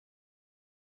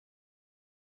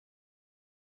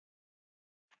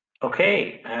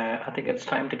Okay, I think it's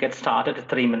time to get started.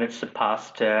 3 minutes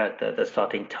past the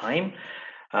starting time.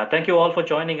 Thank you all for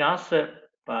joining us.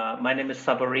 My name is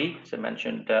Sabari. As I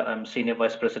mentioned, I'm Senior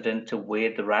Vice President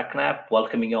with RackNap.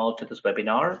 Welcoming you all to this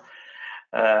webinar.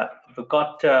 We've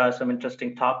got some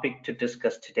interesting topic to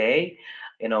discuss today.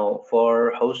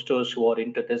 For hosters who are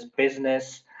into this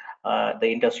business,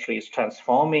 the industry is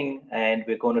transforming, and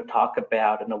we're going to talk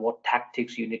about what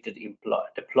tactics you need to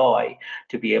deploy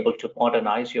to be able to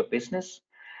modernize your business.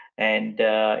 And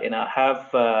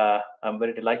I'm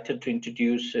very delighted to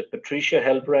introduce Patricia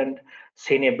Hillebrand,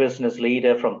 Senior Business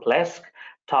Leader from Plesk,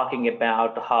 talking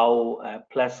about how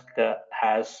Plesk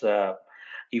has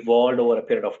evolved over a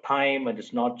period of time, and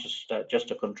it's not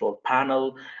just a control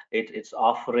panel. It's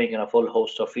offering a full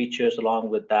host of features.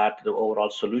 Along with that, the overall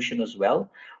solution as well.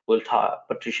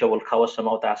 Patricia will cover some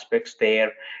of the aspects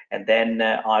there, and then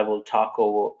I will talk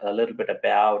over a little bit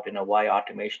about why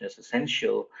automation is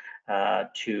essential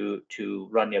to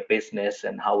run your business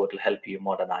and how it will help you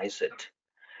modernize it.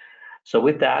 So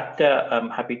with that, I'm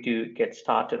happy to get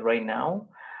started right now.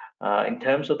 In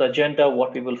terms of the agenda,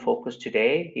 what we will focus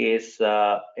today is,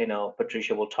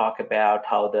 Patricia will talk about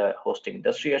how the hosting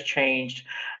industry has changed,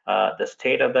 the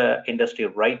state of the industry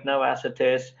right now as it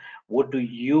is. What do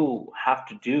you have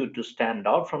to do to stand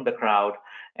out from the crowd,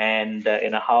 and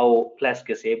how Plesk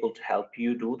is able to help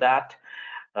you do that.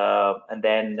 And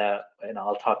then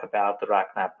I'll talk about the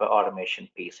RackNap automation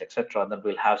piece, etc. And then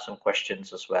we'll have some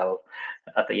questions as well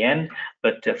at the end.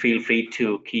 But feel free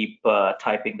to keep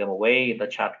typing them away in the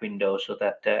chat window so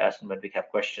that as and when we have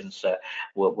questions,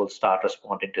 we'll start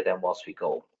responding to them whilst we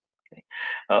go. Okay.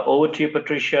 Over to you,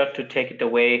 Patricia, to take it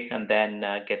away and then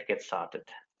get started.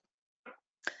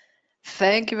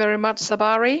 Thank you very much,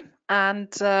 Sabari,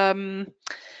 and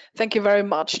thank you very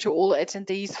much to all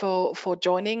attendees for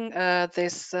joining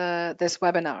this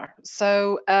webinar.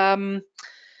 So let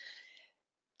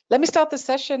me start the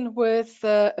session with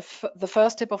the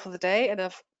first tip of the day, and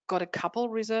I've got a couple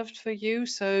reserved for you.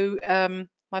 So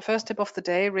my first tip of the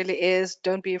day really is,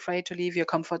 don't be afraid to leave your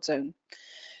comfort zone.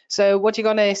 So what you're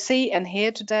going to see and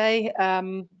hear today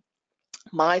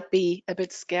might be a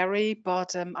bit scary,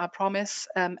 but I promise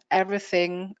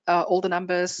everything, all the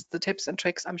numbers, the tips and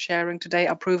tricks I'm sharing today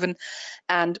are proven,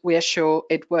 and we are sure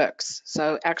it works.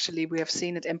 So actually we have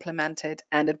seen it implemented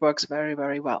and it works very,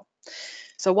 very well.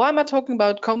 So why am I talking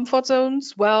about comfort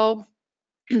zones? Well,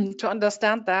 to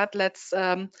understand that, let's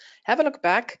have a look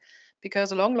back,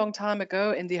 because a long, long time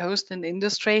ago in the hosting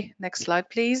industry, next slide,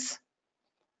 please.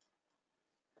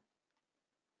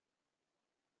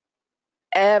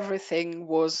 Everything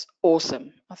was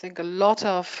awesome. I think a lot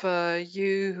of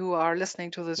you who are listening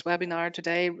to this webinar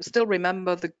today still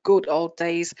remember the good old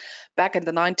days back in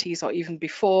the 90s or even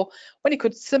before, when you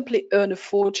could simply earn a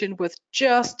fortune with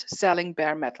just selling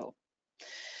bare metal.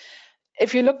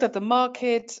 If you looked at the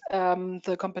market,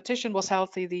 the competition was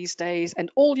healthy these days,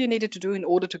 and all you needed to do in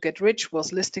order to get rich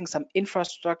was listing some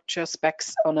infrastructure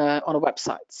specs on a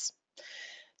website.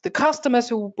 The customers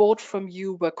who bought from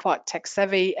you were quite tech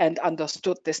savvy and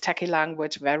understood this techie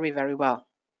language very, very well.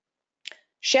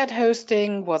 Shared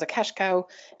hosting was a cash cow,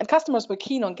 and customers were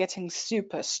keen on getting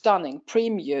super stunning,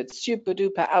 premium, super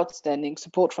duper outstanding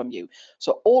support from you.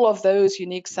 So all of those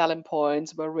unique selling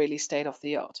points were really state of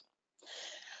the art.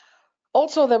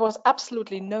 Also, there was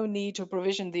absolutely no need to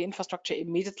provision the infrastructure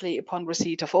immediately upon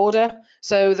receipt of order.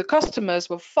 So the customers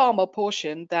were far more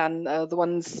portioned than the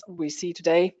ones we see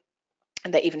today.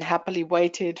 And they even happily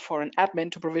waited for an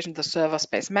admin to provision the server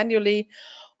space manually,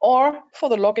 or for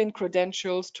the login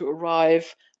credentials to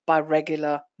arrive by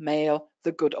regular mail,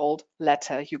 the good old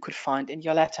letter you could find in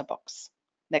your letterbox.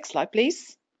 Next slide,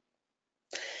 please.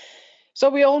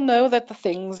 So we all know that the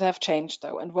things have changed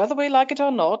though, and whether we like it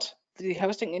or not, the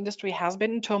hosting industry has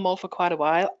been in turmoil for quite a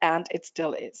while, and it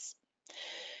still is.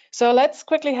 So let's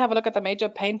quickly have a look at the major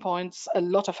pain points a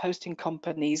lot of hosting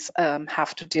companies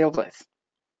have to deal with.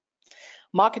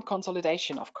 Market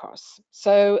consolidation, of course.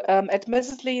 So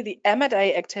admittedly, the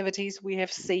M&A activities we have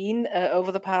seen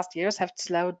over the past years have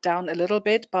slowed down a little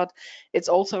bit, but it's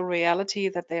also a reality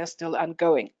that they are still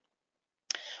ongoing.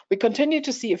 We continue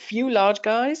to see a few large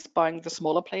guys buying the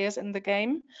smaller players in the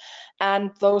game,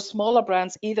 and those smaller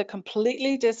brands either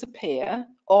completely disappear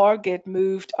or get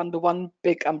moved under one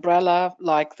big umbrella,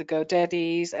 like the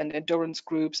GoDaddies and Endurance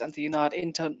Groups and the United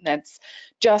Internets,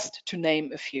 just to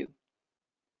name a few.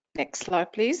 Next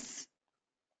slide, please.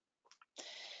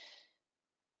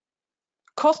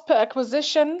 Cost per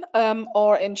acquisition,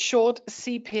 or in short,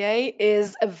 CPA,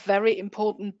 is a very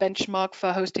important benchmark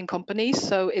for hosting companies,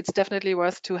 so it's definitely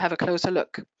worth to have a closer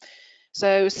look.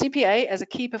 So CPA as a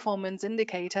key performance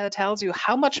indicator tells you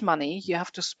how much money you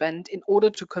have to spend in order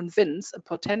to convince a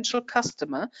potential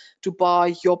customer to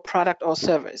buy your product or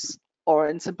service, or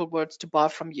in simple words, to buy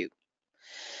from you.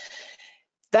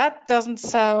 That doesn't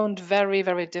sound very,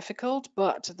 very difficult,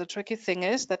 but the tricky thing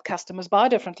is that customers buy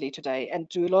differently today and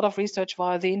do a lot of research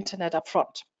via the internet up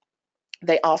front.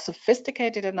 They are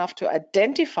sophisticated enough to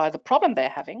identify the problem they're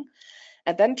having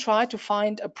and then try to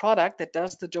find a product that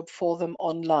does the job for them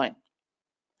online.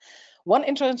 One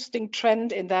interesting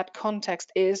trend in that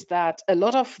context is that a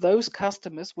lot of those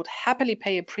customers would happily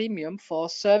pay a premium for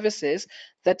services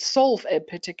that solve a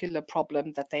particular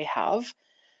problem that they have.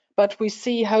 But we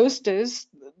see hosters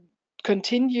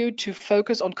continue to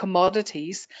focus on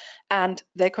commodities, and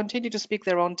they continue to speak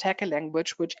their own techie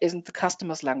language, which isn't the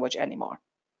customer's language anymore.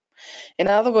 In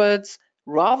other words,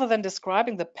 rather than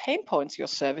describing the pain points your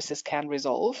services can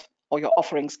resolve or your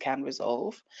offerings can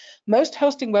resolve, most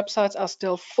hosting websites are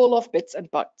still full of bits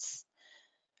and bytes.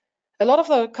 A lot of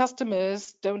the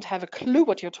customers don't have a clue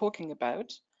what you're talking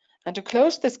about. And to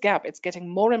close this gap, it's getting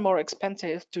more and more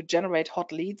expensive to generate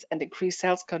hot leads and increase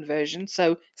sales conversion,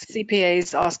 so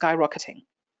CPAs are skyrocketing.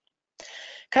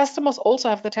 Customers also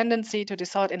have the tendency to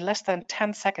decide in less than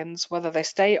 10 seconds whether they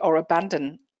stay or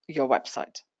abandon your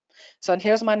website. So and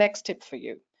here's my next tip for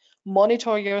you.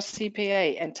 Monitor your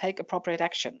CPA and take appropriate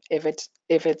action if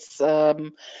it's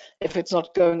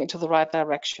not going into the right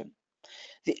direction.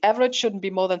 The average shouldn't be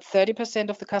more than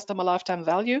 30% of the customer lifetime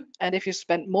value, and if you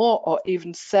spend more or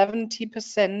even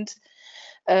 70%,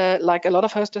 like a lot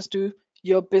of hosters do,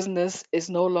 your business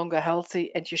is no longer healthy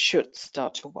and you should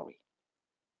start to worry.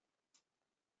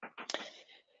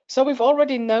 So we've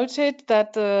already noted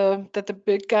that the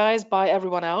big guys buy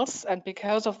everyone else, and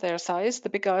because of their size, the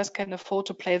big guys can afford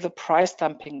to play the price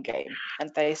dumping game, and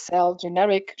they sell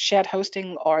generic shared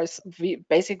hosting or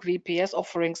basic VPS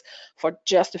offerings for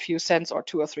just a few cents or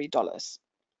 $2 or $3.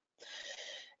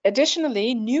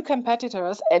 Additionally, new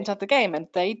competitors enter the game, and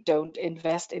they don't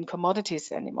invest in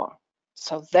commodities anymore.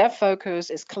 So their focus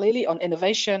is clearly on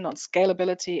innovation, on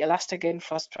scalability, elastic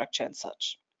infrastructure, and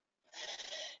such.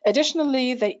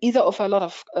 Additionally, they either offer a lot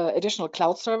of additional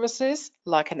cloud services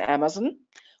like an Amazon,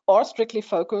 or strictly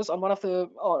focus on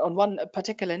one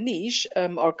particular niche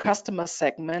or customer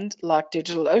segment like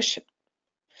DigitalOcean.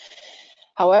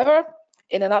 However,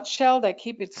 in a nutshell, they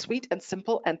keep it sweet and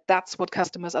simple, and that's what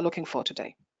customers are looking for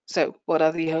today. So what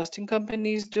are the hosting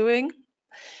companies doing?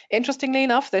 Interestingly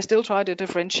enough, they still try to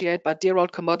differentiate by dear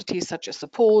old commodities such as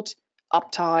support,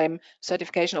 uptime,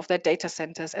 certification of their data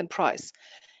centers, and price.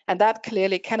 And that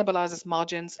clearly cannibalizes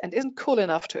margins and isn't cool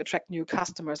enough to attract new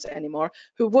customers anymore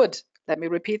who would, let me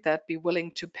repeat that, be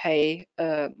willing to pay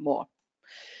more.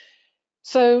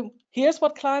 So here's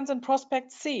what clients and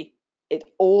prospects see. It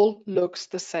all looks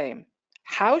the same.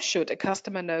 How should a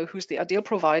customer know who's the ideal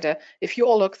provider if you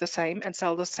all look the same and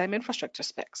sell the same infrastructure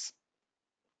specs?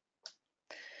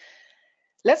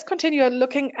 Let's continue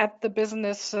looking at the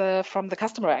business from the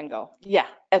customer angle. Yeah,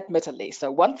 admittedly.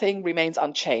 So one thing remains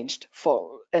unchanged,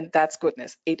 and that's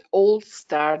goodness. It all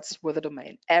starts with a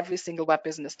domain. Every single web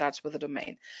business starts with a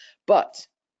domain. But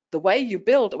the way you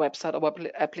build a website or web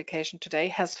application today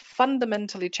has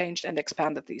fundamentally changed and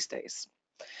expanded these days.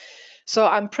 So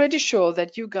I'm pretty sure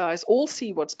that you guys all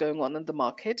see what's going on in the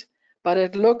market, but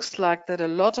it looks like that a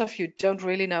lot of you don't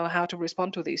really know how to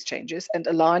respond to these changes and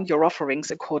align your offerings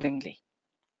accordingly.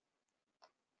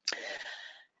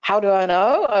 How do I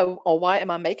know, or why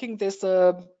am I making this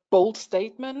bold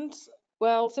statement?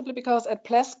 Well, simply because at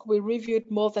Plesk, we reviewed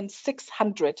more than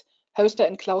 600 hoster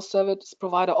and cloud service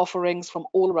provider offerings from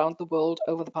all around the world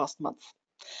over the past month.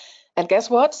 And guess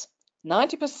what?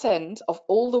 90% of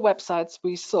all the websites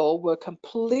we saw were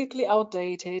completely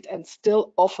outdated and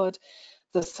still offered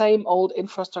the same old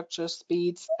infrastructure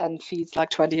speeds and feeds like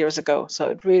 20 years ago. So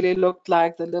it really looked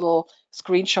like the little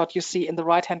screenshot you see in the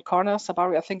right-hand corner.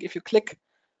 Sabari, I think if you click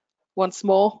once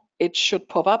more, it should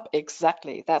pop up.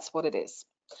 Exactly, that's what it is.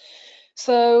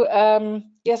 So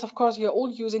yes, of course, you're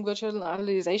all using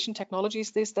virtualization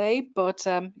technologies this day, but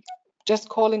just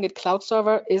calling it cloud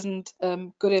server isn't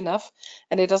good enough,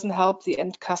 and it doesn't help the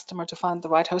end customer to find the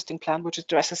right hosting plan which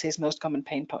addresses his most common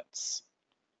pain points.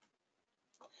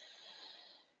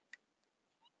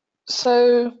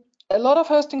 So a lot of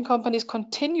hosting companies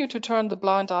continue to turn the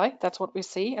blind eye, that's what we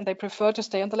see, and they prefer to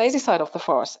stay on the lazy side of the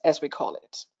force, as we call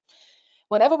it.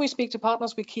 Whenever we speak to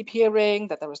partners, we keep hearing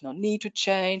that there is no need to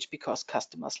change because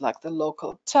customers like the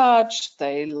local touch,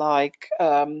 they like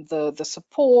the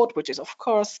support, which is of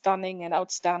course stunning and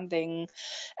outstanding,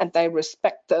 and they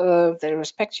respect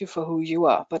you for who you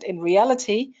are. But in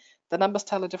reality, the numbers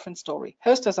tell a different story.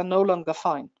 Hosters are no longer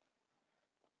fine.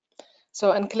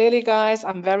 So, and clearly, guys,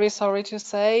 I'm very sorry to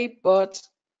say, but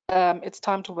it's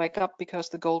time to wake up because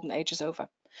the golden age is over.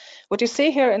 What you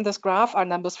see here in this graph are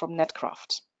numbers from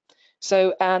Netcraft.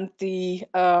 So, and the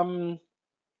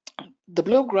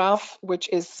blue graph, which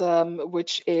is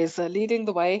leading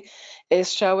the way,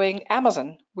 is showing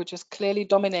Amazon, which is clearly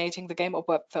dominating the game of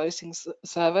web hosting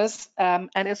servers, and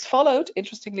it's followed,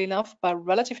 interestingly enough, by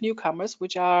relative newcomers,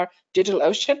 which are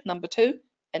DigitalOcean #2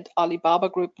 and Alibaba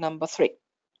Group #3.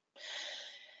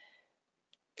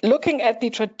 Looking at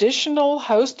the traditional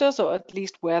hosters, or at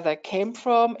least where they came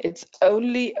from, it's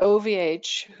only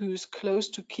OVH who's close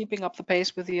to keeping up the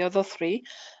pace with the other three,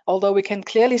 although we can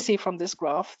clearly see from this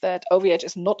graph that OVH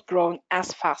is not growing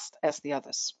as fast as the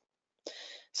others.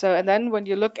 So, and then when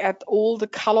you look at all the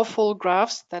colorful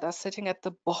graphs that are sitting at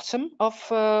the bottom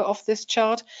of this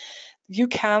chart, you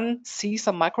can see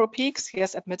some micro peaks,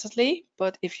 yes, admittedly,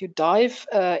 but if you dive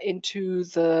into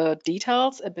the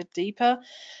details a bit deeper,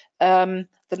 the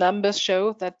numbers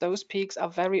show that those peaks are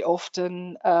very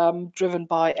often driven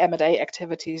by M&A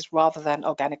activities rather than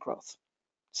organic growth.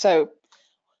 So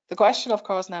the question, of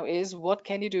course, now is, what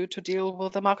can you do to deal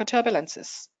with the market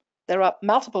turbulences? There are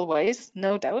multiple ways,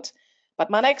 no doubt, but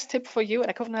my next tip for you, and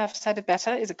I couldn't have said it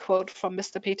better, is a quote from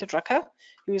Mr. Peter Drucker,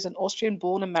 who is an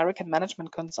Austrian-born American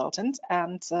management consultant,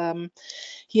 and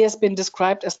he has been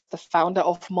described as the founder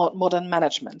of modern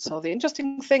management. So the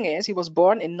interesting thing is, he was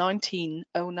born in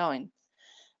 1909,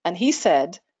 and he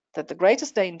said that the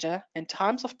greatest danger in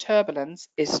times of turbulence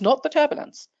is not the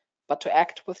turbulence, but to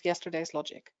act with yesterday's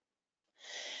logic.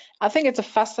 I think it's a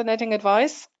fascinating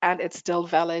advice, and it's still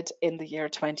valid in the year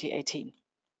 2018.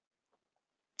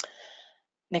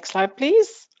 Next slide,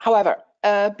 please. However,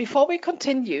 before we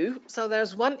continue, so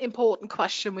there's one important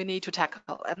question we need to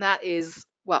tackle, and that is,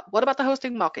 well, what about the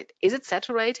hosting market? Is it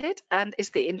saturated, and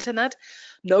is the internet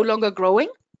no longer growing?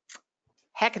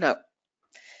 Heck no.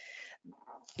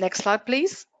 Next slide,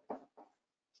 please.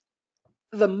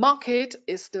 The market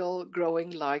is still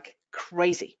growing like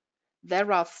crazy.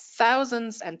 There are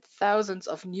thousands and thousands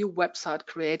of new websites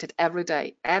created every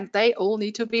day, and they all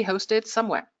need to be hosted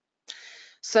somewhere.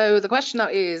 So the question now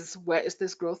is, where is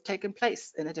this growth taking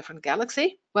place? In a different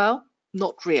galaxy? Well,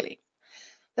 not really.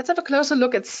 Let's have a closer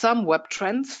look at some web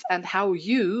trends and how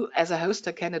you, as a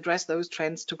hoster, can address those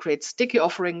trends to create sticky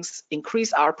offerings,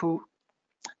 increase ARPU,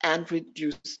 and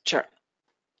reduce churn.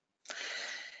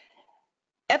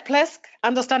 At Plesk,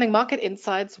 understanding market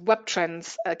insights, web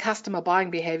trends, customer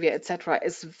buying behavior, etc.,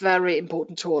 is very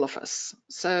important to all of us.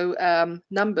 So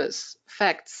numbers,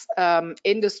 facts,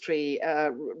 industry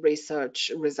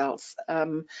research results,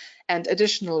 and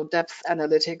additional depth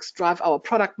analytics drive our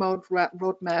product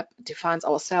roadmap, defines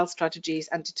our sales strategies,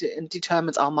 and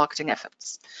determines our marketing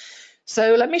efforts.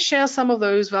 So let me share some of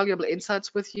those valuable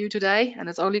insights with you today, and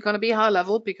it's only going to be high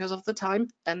level because of the time,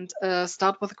 and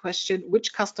start with a question: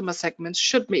 which customer segments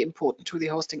should be important to the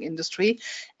hosting industry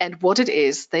and what it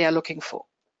is they are looking for?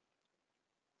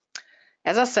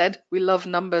 As I said, we love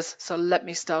numbers, so let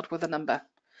me start with a number.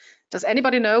 Does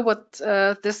anybody know what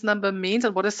this number means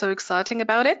and what is so exciting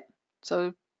about it?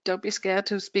 So don't be scared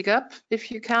to speak up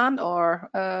if you can, or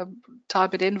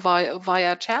type it in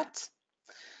via chat.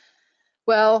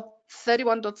 Well,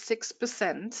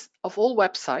 31.6% of all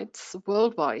websites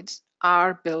worldwide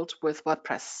are built with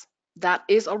WordPress. That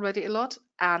is already a lot,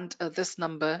 and this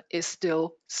number is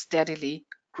still steadily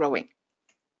growing.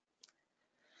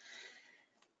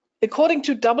 According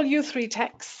to W3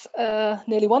 Techs,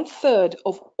 nearly 1/3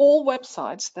 of all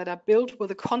websites that are built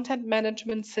with a content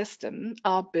management system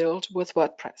are built with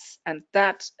WordPress, and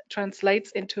that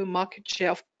translates into a market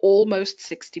share of almost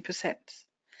 60%.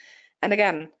 And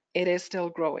again, it is still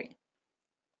growing.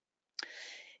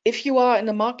 If you are in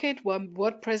a market where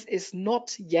WordPress is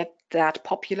not yet that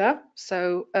popular,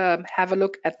 so have a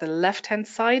look at the left-hand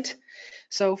side.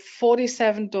 So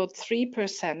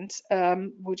 47.3%,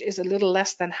 which is a little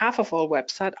less than half of all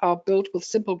websites, are built with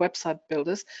simple website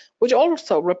builders, which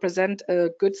also represent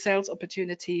a good sales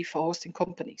opportunity for hosting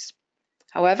companies.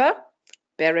 However,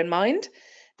 bear in mind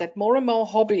that more and more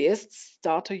hobbyists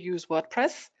start to use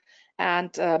WordPress.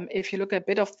 And if you look at a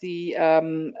bit of the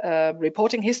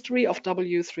reporting history of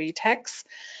W3 Techs,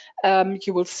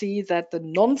 you will see that the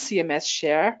non-CMS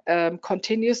share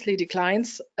continuously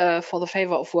declines for the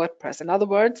favor of WordPress. In other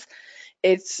words,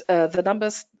 it's the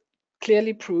numbers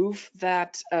clearly prove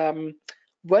that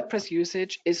WordPress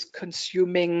usage is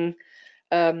consuming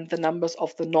the numbers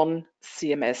of the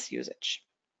non-CMS usage.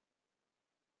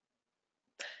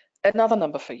 Another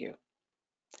number for you,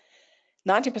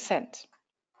 90%.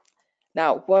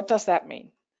 Now, what does that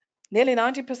mean? Nearly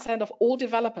 90% of all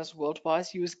developers worldwide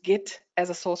use Git as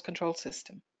a source control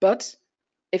system, but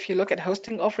if you look at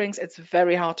hosting offerings, it's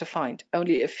very hard to find.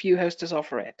 Only a few hosters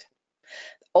offer it.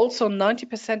 Also,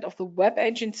 90% of the web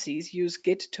agencies use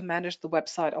Git to manage the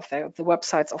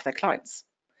websites of their clients.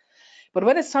 But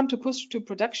when it's time to push to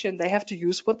production, they have to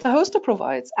use what the hoster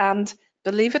provides. And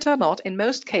believe it or not, in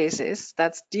most cases,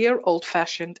 that's dear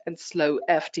old-fashioned and slow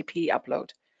FTP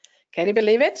upload. Can you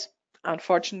believe it?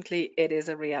 Unfortunately, it is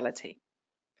a reality.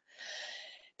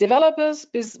 Developers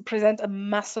present a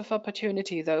massive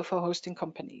opportunity, though, for hosting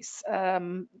companies.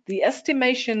 The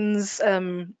estimations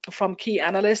from key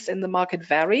analysts in the market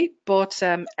vary, but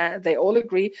they all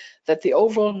agree that the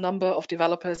overall number of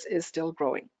developers is still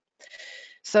growing.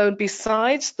 So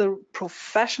besides the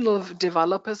professional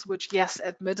developers, which, yes,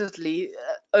 admittedly,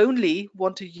 only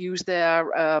want to use their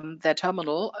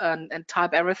terminal and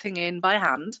type everything in by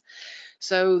hand,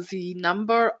 so the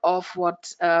number of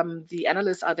what the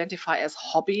analysts identify as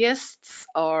hobbyists,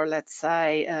 or let's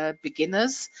say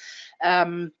beginners,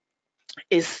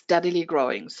 is steadily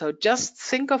growing. So just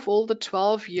think of all the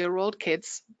 12-year-old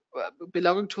kids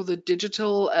belonging to the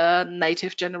digital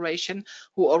native generation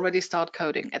who already start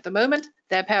coding. At the moment,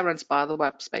 their parents buy the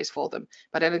web space for them.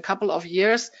 But in a couple of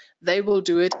years, they will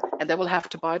do it, and they will have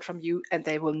to buy it from you, and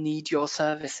they will need your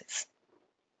services.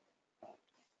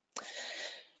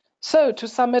 So to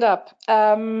sum it up,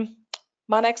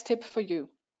 my next tip for you.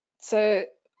 So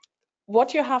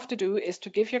what you have to do is to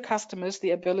give your customers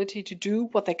the ability to do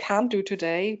what they can't do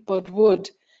today, but would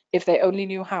if they only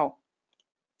knew how.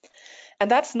 And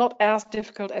that's not as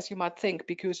difficult as you might think,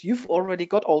 because you've already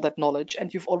got all that knowledge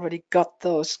and you've already got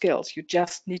those skills. You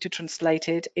just need to translate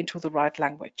it into the right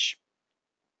language.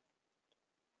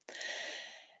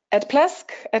 At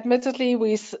Plesk, admittedly,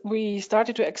 we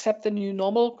started to accept the new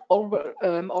normal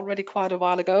already quite a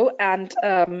while ago. And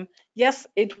yes,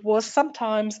 it was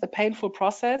sometimes a painful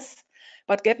process,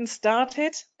 but getting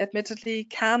started, admittedly,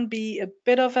 can be a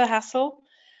bit of a hassle,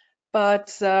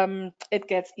 but it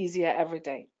gets easier every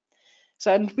day.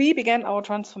 So, and we began our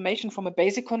transformation from a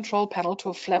basic control panel to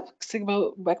a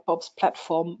flexible web-ops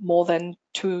platform more than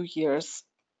 2 years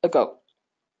ago.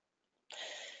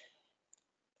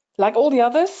 Like all the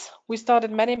others, we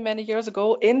started many years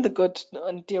ago in the good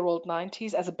and dear old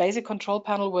 90s as a basic control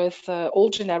panel with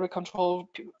all generic control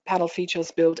panel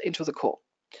features built into the core.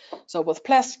 So with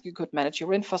Plesk, you could manage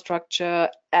your infrastructure,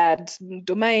 add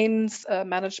domains,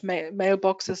 manage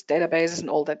mailboxes, databases, and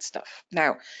all that stuff.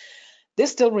 Now,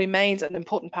 this still remains an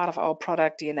important part of our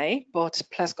product DNA, but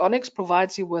Plesk Onyx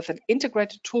provides you with an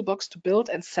integrated toolbox to build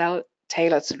and sell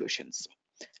tailored solutions.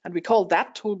 And we call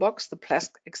that toolbox the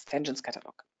Plesk Extensions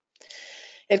Catalog.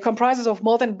 It comprises of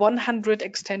more than 100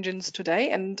 extensions today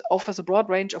and offers a broad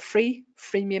range of free,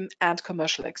 freemium, and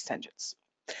commercial extensions.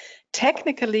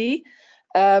 Technically,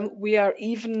 we are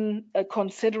even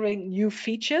considering new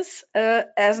features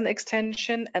as an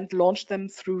extension and launch them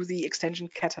through the extension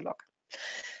catalog.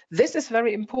 This is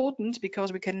very important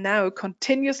because we can now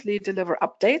continuously deliver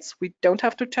updates. We don't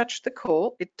have to touch the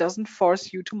core. It doesn't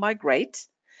force you to migrate.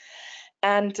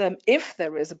 And if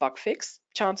there is a bug fix,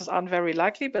 chances aren't very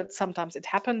likely, but sometimes it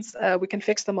happens, we can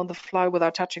fix them on the fly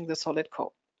without touching the solid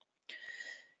core.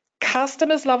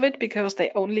 Customers love it because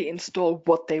they only install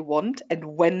what they want and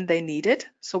when they need it.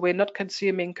 So we're not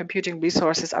consuming computing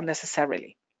resources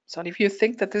unnecessarily. So if you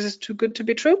think that this is too good to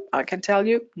be true, I can tell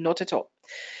you, not at all.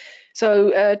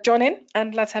 So join in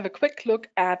and let's have a quick look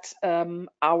at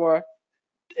our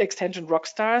extension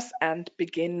rockstars and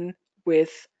begin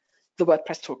with the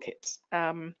WordPress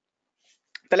Toolkit.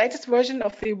 The latest version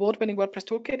of the award-winning WordPress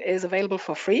Toolkit is available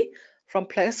for free from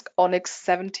Plesk Onyx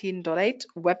 17.8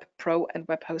 Web Pro and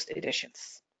Web Host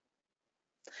editions.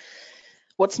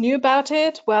 What's new about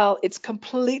it? Well, it's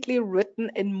completely written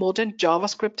in modern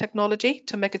JavaScript technology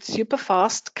to make it super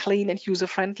fast, clean, and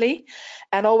user-friendly,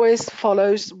 and always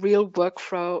follows real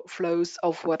workflows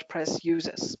of WordPress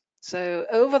users. So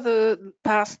over the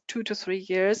past 2 to 3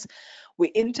 years, we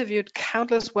interviewed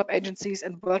countless web agencies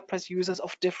and WordPress users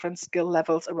of different skill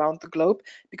levels around the globe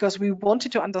because we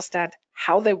wanted to understand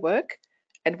how they work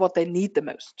and what they need the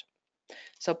most.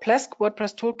 So Plesk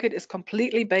WordPress Toolkit is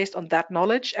completely based on that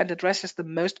knowledge and addresses the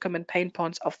most common pain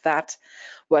points of that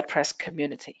WordPress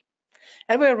community.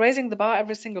 And we're raising the bar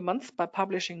every single month by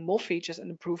publishing more features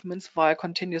and improvements via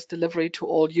continuous delivery to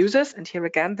all users. And here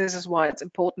again, this is why it's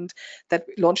important that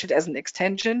we launch it as an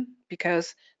extension,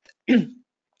 because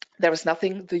there is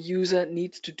nothing the user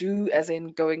needs to do, as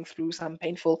in going through some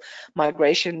painful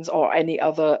migrations or any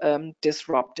other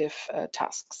disruptive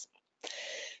tasks.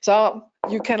 So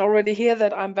you can already hear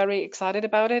that I'm very excited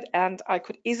about it, and I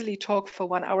could easily talk for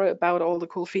 1 hour about all the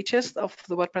cool features of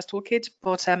the WordPress toolkit,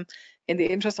 but in the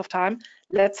interest of time,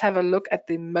 let's have a look at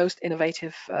the most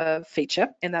innovative feature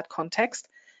in that context.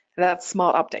 That's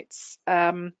smart updates.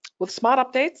 With smart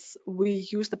updates, we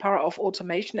use the power of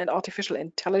automation and artificial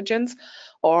intelligence,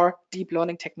 or deep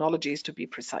learning technologies to be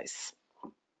precise.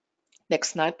 Next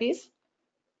slide, please.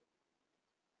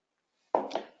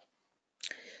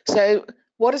 So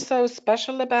what is so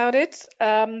special about it?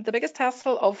 The biggest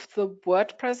hassle of the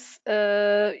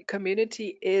WordPress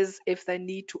community is if they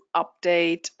need to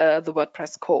update the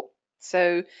WordPress core.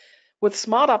 So with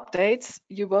smart updates,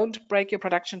 you won't break your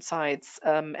production sites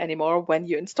anymore when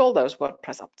you install those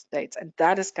WordPress updates, and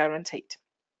that is guaranteed.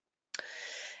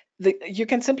 You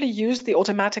can simply use the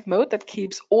automatic mode that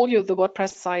keeps all the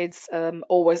WordPress sites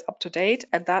always up to date,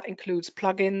 and that includes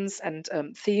plugins and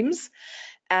themes.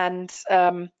 And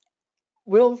the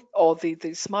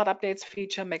smart updates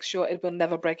feature makes sure it will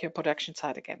never break your production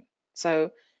site again.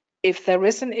 So if there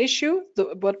is an issue, the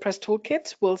WordPress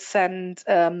toolkit will send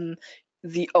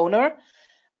the owner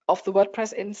of the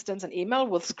WordPress instance an email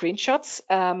with screenshots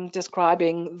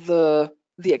describing the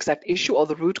exact issue or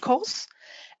the root cause.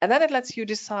 And then it lets you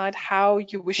decide how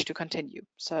you wish to continue.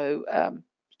 So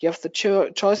you have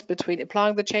the choice between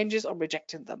applying the changes or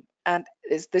rejecting them. And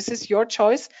this is your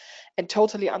choice and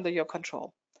totally under your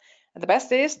control. And the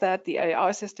best is that the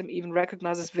AI system even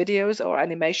recognizes videos or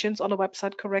animations on a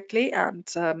website correctly. And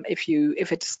if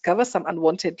it discovers some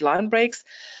unwanted line breaks,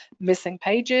 missing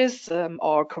pages,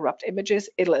 or corrupt images,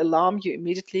 it'll alarm you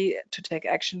immediately to take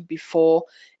action before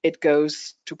it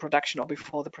goes to production or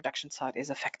before the production site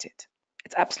is affected.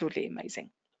 It's absolutely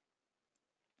amazing.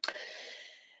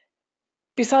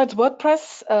 Besides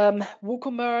WordPress,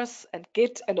 WooCommerce and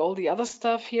Git and all the other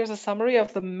stuff, here's a summary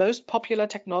of the most popular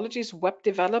technologies web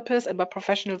developers and web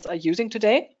professionals are using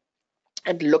today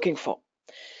and looking for.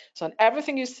 So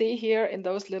everything you see here in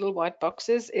those little white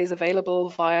boxes is available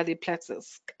via the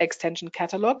Plesk extension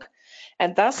catalog.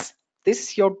 And thus, this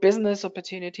is your business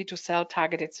opportunity to sell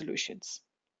targeted solutions.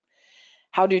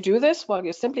 How do you do this? Well,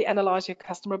 you simply analyze your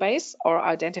customer base or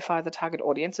identify the target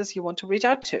audiences you want to reach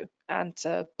out to. And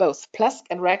both Plesk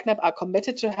and RackNap are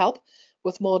committed to help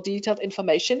with more detailed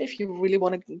information if you really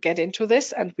want to get into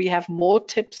this. And we have more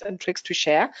tips and tricks to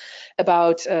share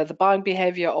about the buying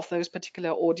behavior of those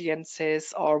particular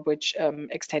audiences or which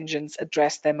extensions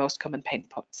address their most common pain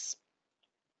points.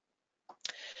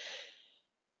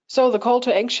 So the call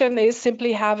to action is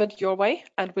simply have it your way,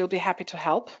 and we'll be happy to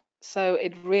help. So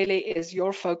it really is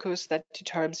your focus that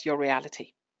determines your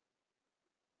reality.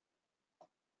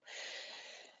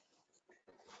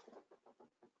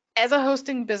 As a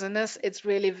hosting business, it's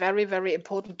really very, very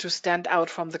important to stand out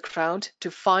from the crowd,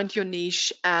 to find your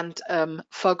niche and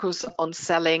focus on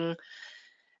selling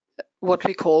what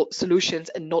we call solutions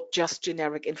and not just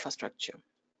generic infrastructure.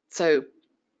 So,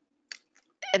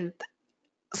 and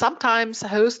sometimes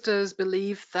hosters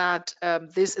believe that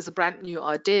this is a brand new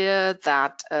idea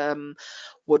that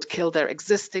would kill their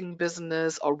existing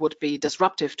business or would be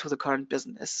disruptive to the current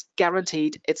business.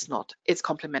 Guaranteed, it's not. It's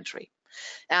complementary.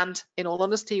 And in all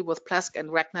honesty, with Plesk and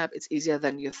RackNap, it's easier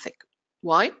than you think.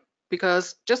 Why?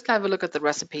 Because just have a look at the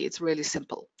recipe. It's really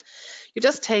simple. You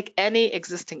just take any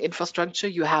existing infrastructure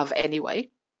you have anyway.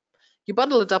 You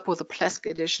bundle it up with a Plesk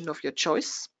edition of your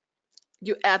choice.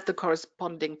 You add the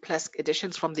corresponding Plesk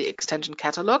editions from the extension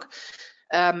catalog,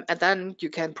 and then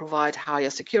you can provide higher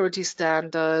security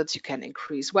standards, you can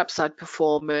increase website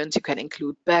performance, you can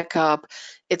include backup,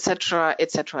 etc.,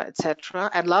 etc.,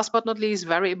 etc. And last but not least,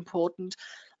 very important,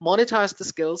 monetize the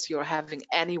skills you're having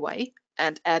anyway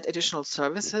and add additional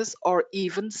services or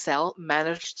even sell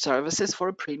managed services for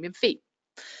a premium fee.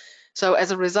 So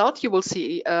as a result, you will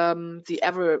see the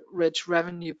average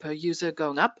revenue per user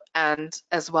going up, and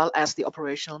as well as the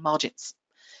operational margins.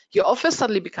 Your offer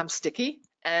suddenly becomes sticky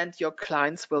and your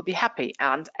clients will be happy.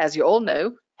 And as you all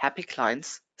know, happy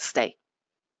clients stay.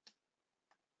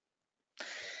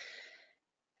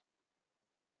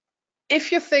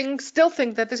 If you still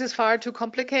think that this is far too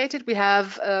complicated, we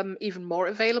have even more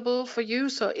available for you.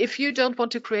 So if you don't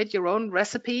want to create your own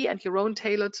recipe and your own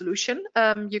tailored solution,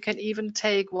 you can even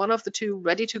take one of the two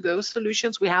ready-to-go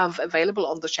solutions we have available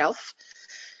on the shelf.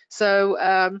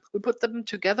 So we put them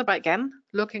together by, again,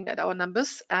 looking at our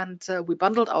numbers, and we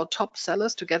bundled our top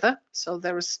sellers together. So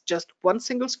there is just one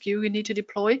single SKU you need to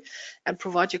deploy and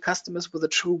provide your customers with a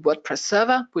true WordPress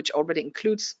server, which already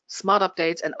includes smart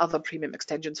updates and other premium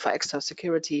extensions for extra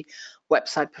security,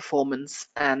 website performance,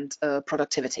 and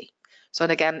productivity. So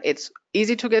and again, it's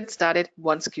easy to get started.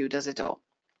 One SKU does it all.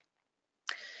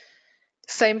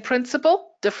 Same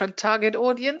principle, different target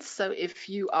audience. So if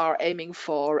you are aiming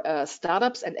for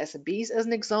startups and SMBs as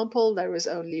an example, there is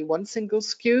only one single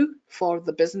SKU for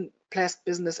the Plesk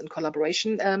Business and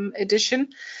Collaboration edition.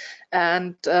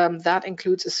 And that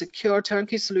includes a secure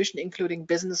turnkey solution, including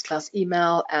business class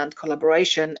email and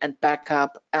collaboration and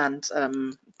backup and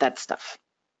that stuff.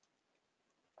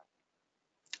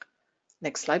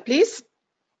 Next slide, please.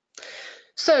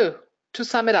 So to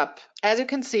sum it up, as you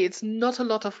can see, it's not a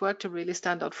lot of work to really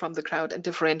stand out from the crowd and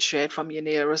differentiate from your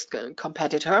nearest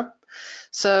competitor.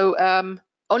 So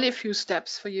only a few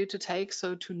steps for you to take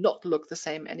so to not look the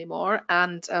same anymore.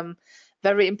 And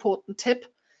very important tip,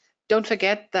 don't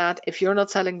forget that if you're not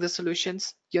selling the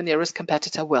solutions, your nearest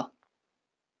competitor will.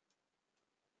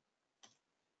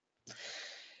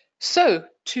 So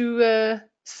to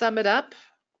sum it up,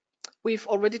 we've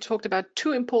already talked about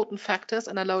two important factors,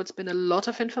 and I know it's been a lot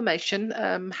of information,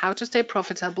 how to stay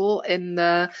profitable in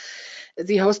the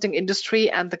hosting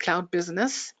industry and the cloud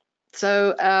business.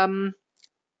 So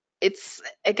it's,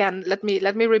 again, let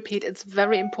me repeat, it's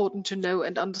very important to know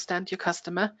and understand your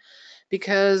customer,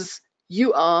 because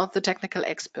you are the technical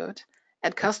expert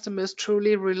and customers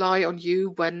truly rely on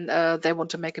you when they want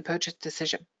to make a purchase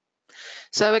decision.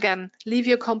 So again, leave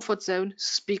your comfort zone,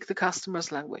 speak the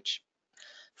customer's language.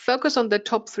 Focus on the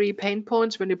top 3 pain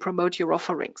points when you promote your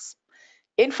offerings.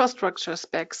 Infrastructure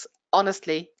specs,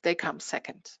 honestly, they come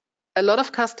second. A lot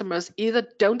of customers either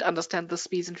don't understand the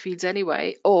speeds and feeds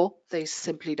anyway, or they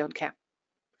simply don't care.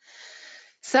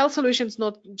 Sell solutions,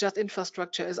 not just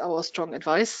infrastructure, is our strong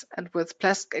advice. And with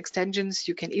Plesk extensions,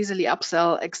 you can easily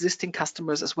upsell existing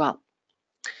customers as well.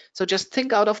 So just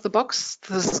think out of the box.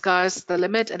 The sky's the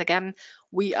limit. And again,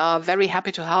 we are very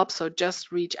happy to help. So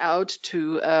just reach out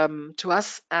to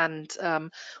us, and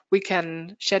we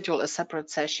can schedule a separate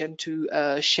session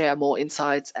to share more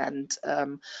insights and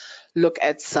look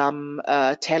at some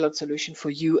tailored solution for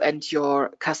you and your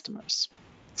customers.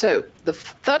 So the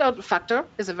third factor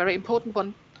is a very important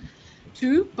one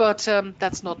too, but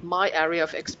that's not my area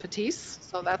of expertise.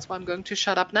 So that's why I'm going to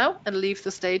shut up now and leave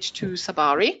the stage to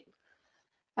Sabari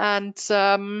and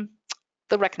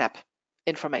the RackNap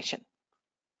information.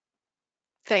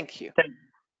 Thank you.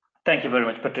 Thank you very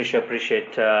much, Patricia.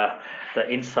 Appreciate the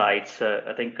insights.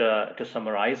 I think to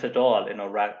summarize it all,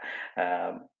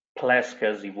 Plesk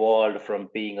has evolved from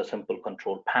being a simple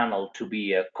control panel to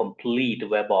be a complete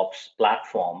web ops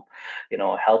platform,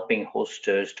 helping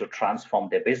hosters to transform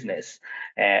their business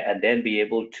and then be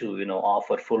able to,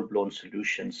 offer full-blown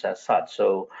solutions as such.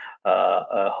 So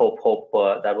hope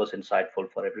that was insightful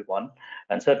for everyone,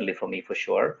 and certainly for me for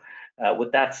sure.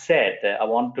 With that said, I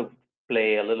want to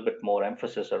play a little bit more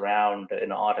emphasis around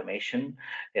automation.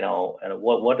 And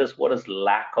what does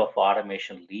lack of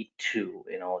automation lead to?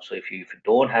 So if you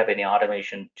don't have any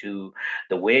automation to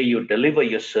the way you deliver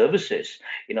your services,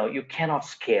 you cannot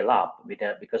scale up,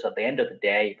 because at the end of the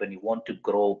day, when you want to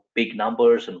grow big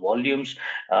numbers and volumes,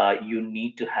 you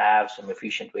need to have some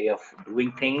efficient way of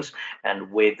doing things. And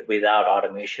without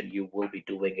automation, you will be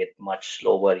doing it much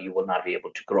slower. You will not be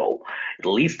able to grow. It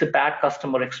leads to bad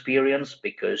customer experience,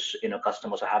 because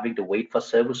customers are having to wait for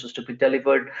services to be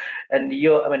delivered. And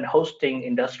hosting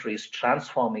industry is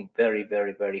transforming very,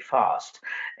 very, very fast,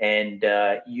 and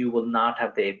you will not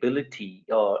have the ability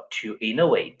to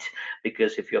innovate,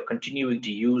 because if you're continuing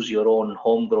to use your own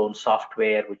homegrown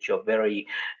software, which you're very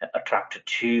attracted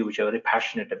to, which you're very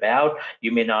passionate about,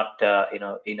 you may not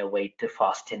innovate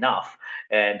fast enough,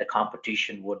 and the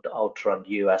competition would outrun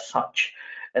you as such.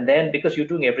 And then, because you're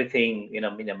doing everything in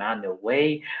a manual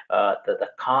way, the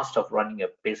cost of running a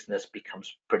business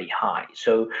becomes pretty high.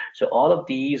 So all of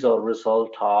these are a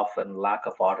result of a lack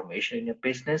of automation in your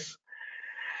business.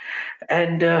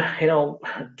 And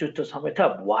to sum it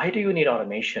up, why do you need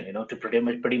automation? To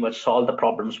pretty much solve the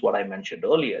problems what I mentioned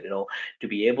earlier. To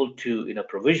be able to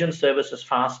provision services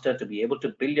faster, to be able to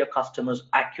bill your customers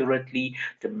accurately,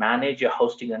 to manage your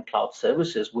hosting and cloud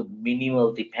services with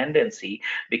minimal dependency,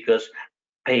 because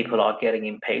people are getting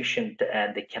impatient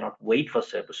and they cannot wait for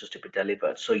services to be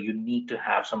delivered. So you need to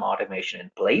have some automation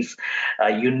in place.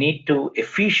 You need to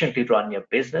efficiently run your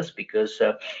business, because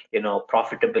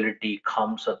profitability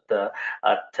comes at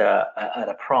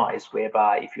a price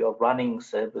whereby if you're running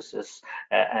services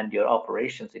and your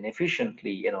operations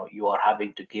inefficiently, you are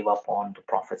having to give up on the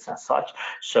profits as such.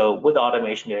 So with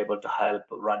automation, you're able to help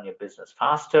run your business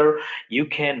faster. You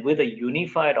can, with a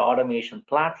unified automation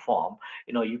platform,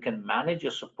 you can manage your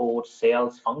support,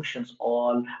 sales, functions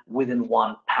all within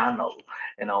one panel,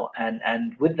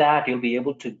 and with that you'll be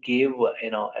able to give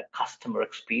a customer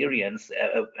experience,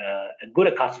 a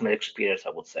good customer experience, I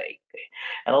would say. Okay?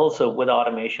 And also with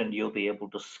automation, you'll be able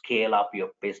to scale up your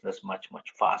business much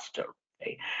faster.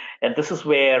 Okay? And this is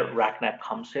where RackNap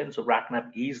comes in. So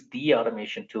RackNap is the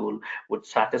automation tool which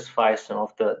satisfies some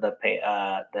of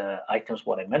the items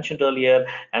what I mentioned earlier,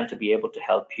 and to be able to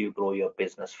help you grow your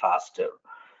business faster.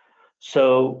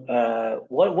 So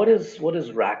what is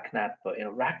RackNap?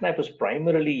 RackNap is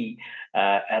primarily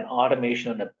an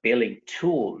automation and a billing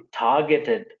tool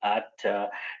targeted at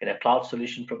cloud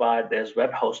solution providers,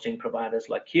 web hosting providers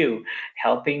like you,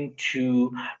 helping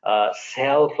to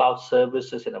sell cloud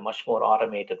services in a much more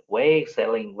automated way,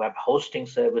 selling web hosting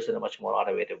service in a much more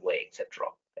automated way, etc.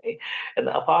 Okay? And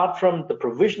apart from the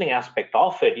provisioning aspect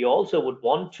of it, you also would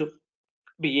want to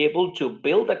be able to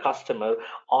bill the customer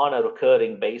on a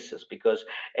recurring basis, because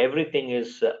everything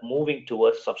is moving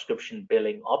towards subscription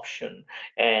billing option,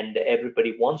 and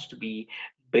everybody wants to be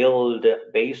billed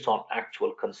based on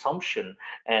actual consumption,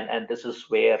 and this is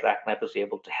where RackNap is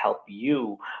able to help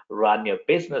you run your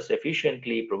business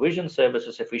efficiently, provision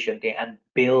services efficiently, and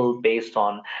bill based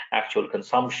on actual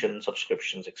consumption,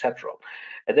 subscriptions, etc.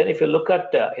 And then if you look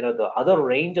at the other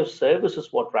range of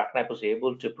services what RackNap is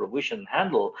able to provision and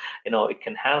handle, it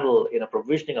can handle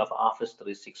provisioning of Office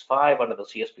 365 under the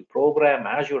CSP program,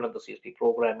 Azure under the CSP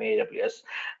program, AWS,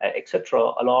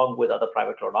 etc., along with other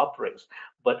private cloud offerings.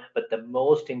 But the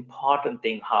most important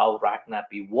thing how RackNap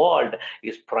evolved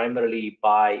is primarily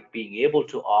by being able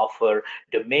to offer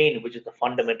domain, which is the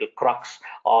fundamental crux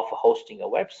of hosting a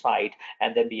website,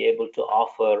 and then be able to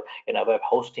offer web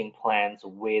hosting plans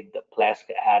with the Plesk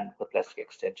and the Plesk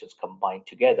extensions combined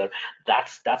together.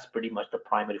 That's pretty much the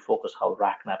primary focus how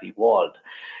RackNap evolved.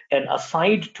 And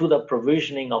aside to the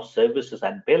provisioning of services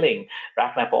and billing,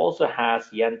 RackNap also has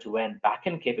end-to-end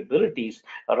backend capabilities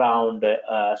around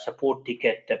support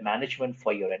ticket management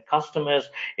for your end customers,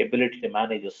 ability to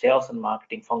manage your sales and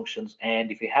marketing functions, and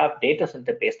if you have data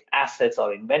center based assets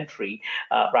or inventory,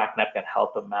 RackNap can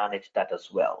help manage that as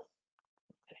well.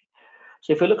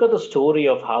 So if you look at the story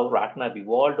of how RackNap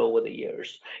evolved over the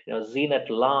years, Zenith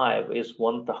Live is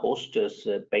one of the hosters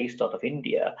based out of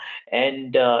India,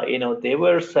 and they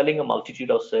were selling a multitude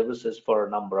of services for a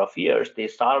number of years. They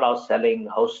started out selling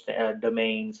host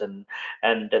domains, and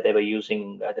they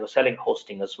were selling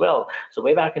hosting as well. So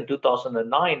way back in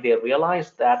 2009, they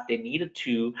realized that they needed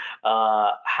to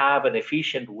have an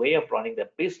efficient way of running their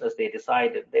business. They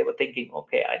were thinking,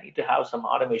 okay, I need to have some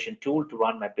automation tool to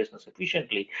run my business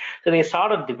efficiently. So they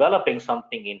started developing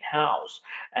something in-house,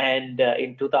 and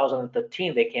in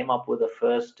 2013 they came up with the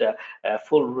first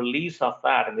full release of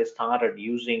that, and they started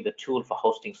using the tool for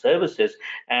hosting services,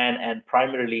 and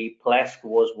primarily Plesk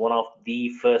was one of the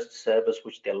first service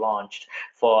which they launched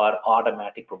for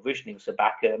automatic provisioning. So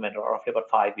back roughly about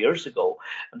 5 years ago,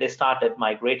 they started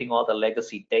migrating all the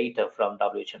legacy data from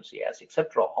WHMCS,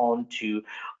 etc., onto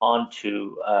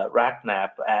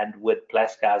RackNap, and with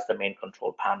Plesk as the main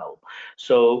control panel.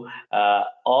 So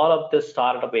all of this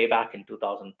started way back in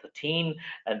 2013,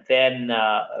 and then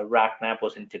RackNap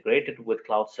was integrated with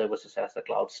cloud services as the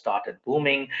cloud started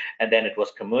booming, and then it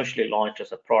was commercially launched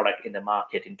as a product in the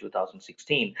market in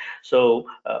 2016. So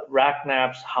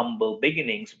RackNap's humble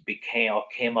beginnings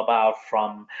came about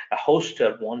from a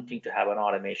hoster wanting to have an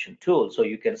automation tool. So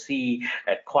you can see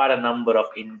quite a number of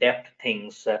in-depth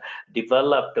things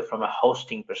developed from a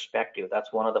hosting perspective.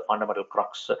 That's one of the fundamental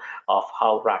crux of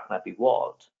how RackNap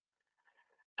evolved.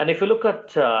 And if you look at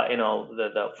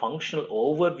the functional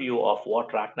overview of what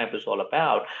RackNap is all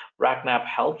about, RackNap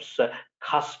helps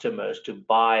customers to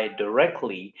buy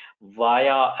directly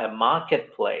via a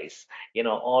marketplace,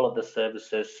 all of the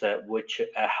services which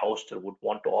a hoster would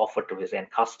want to offer to his end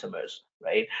customers,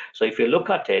 right? So if you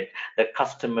look at it, the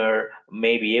customer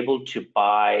may be able to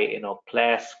buy,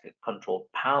 Plesk control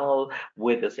panel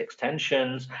with its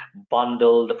extensions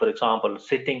bundled, for example,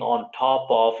 sitting on top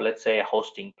of, let's say, a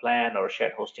hosting plan or a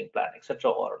shared hosting plan, etc.,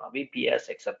 or a VPS,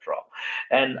 etc.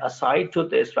 And aside to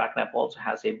this, RackNap also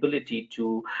has the ability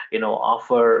to,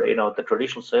 offer, the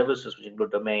traditional services, which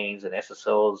include domains and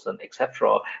SSOs and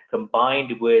etc.,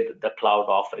 combined with the cloud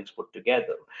offerings put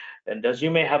together. And as you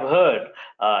may have heard,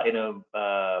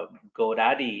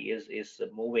 GoDaddy is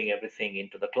moving everything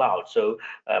into the cloud. So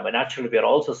naturally, we are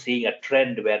also seeing a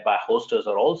trend whereby hosters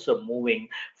are also moving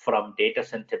from data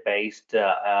center based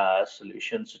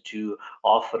solutions to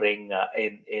offering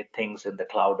things in the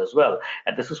cloud as well.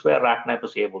 And this is where RackNap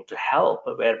is able to help,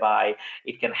 whereby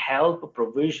it can help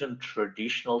provision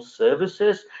traditional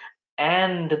services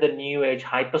and the new age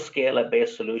hyperscaler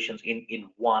based solutions in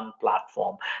one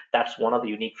platform. That's one of the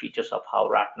unique features of how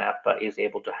RackNap is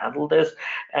able to handle this.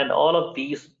 And all of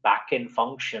these backend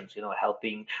functions,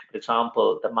 helping, for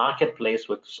example, the marketplace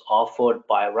which is offered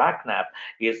by RackNap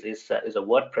is a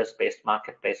WordPress based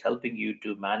marketplace, helping you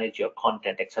to manage your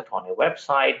content, etc., on your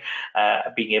website,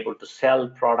 being able to sell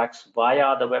products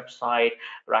via the website.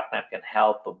 RackNap can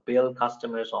help bill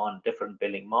customers on different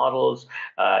billing models.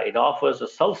 It offers a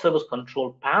self-service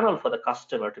control panel for the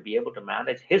customer to be able to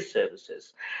manage his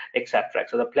services, etc.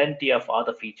 So there are plenty of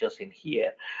other features in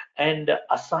here. And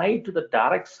aside to the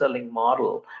direct selling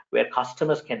model where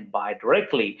customers can buy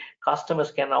directly,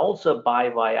 customers can also buy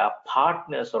via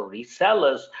partners or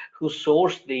resellers who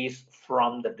source these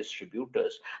from the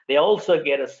distributors. They also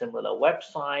get a similar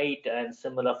website, and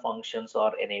similar functions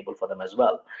are enabled for them as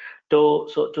well.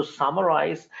 So to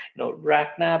summarize,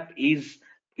 RackNap is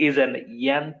an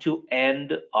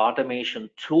end-to-end automation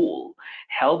tool,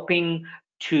 helping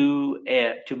to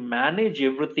manage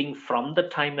everything from the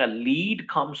time a lead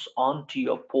comes onto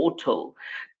your portal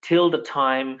till the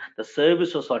time the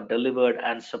services are delivered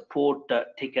and support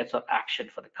tickets or action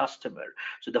for the customer.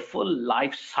 So the full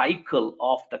life cycle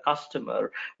of the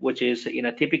customer, which is in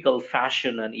a typical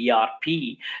fashion an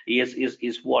ERP,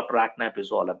 is what RackNap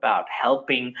is all about,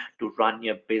 helping to run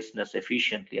your business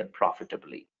efficiently and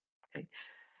profitably. Okay.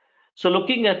 So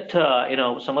looking at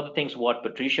some of the things what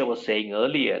Patricia was saying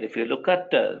earlier, if you look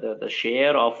at the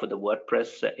share of the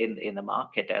WordPress in the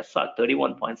market as such,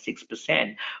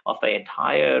 31.6% of the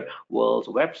entire world's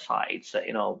websites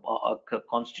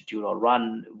constitute or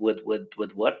run with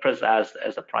WordPress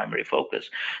as a primary focus.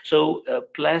 So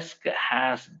Plesk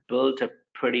has built a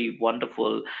pretty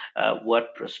wonderful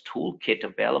WordPress toolkit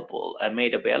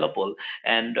made available,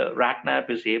 and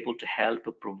RackNap is able to help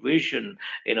provision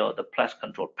the Plesk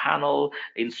control panel,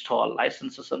 install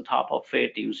licenses on top of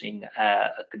it using a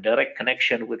direct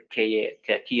connection with key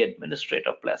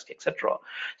administrator Plesk, etc.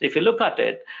 So if you look at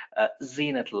it,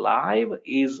 Zenith Live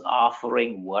is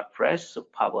offering WordPress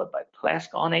powered by Plesk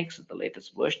Onyx, the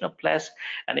latest version of Plesk.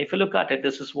 And if you look at it,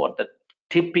 this is what the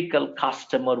typical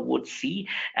customer would see,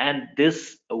 and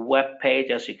this web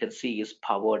page, as you can see, is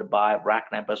powered by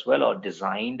RackNap as well, or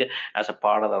designed as a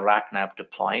part of the RackNap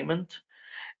deployment.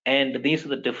 And these are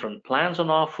the different plans on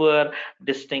offer,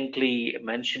 distinctly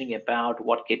mentioning about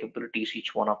what capabilities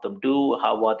each one of them do,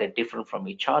 how are they different from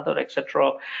each other,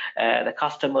 etc. The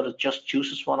customer just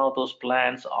chooses one of those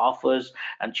plans, offers,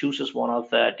 and chooses one of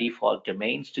the default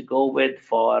domains to go with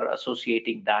for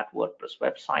associating that WordPress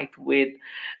website with.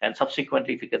 And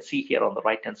subsequently, if you can see here on the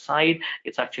right hand side,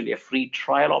 it's actually a free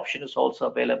trial option is also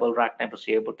available. RackNap is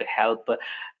able to help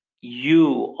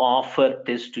you offer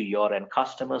this to your end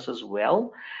customers as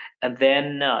well. And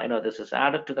then this is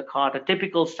added to the cart, a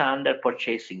typical standard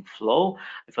purchasing flow.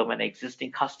 If I'm an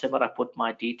existing customer, I put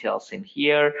my details in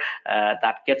here,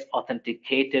 that gets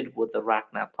authenticated with the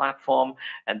RackNap platform,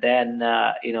 and then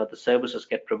the services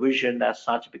get provisioned as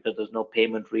such, because there's no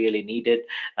payment really needed,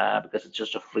 because it's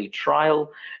just a free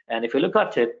trial. And if you look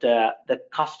at it, the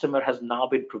customer has now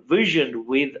been provisioned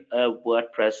with a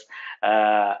WordPress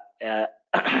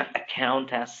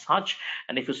account as such.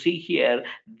 And if you see here,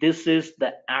 this is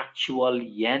the actual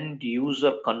end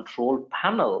user control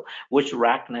panel which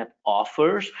RackNap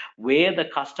offers, where the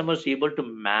customer is able to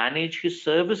manage his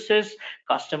services,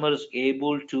 customer is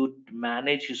able to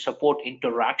manage his support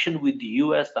interaction with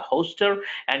you as the hoster,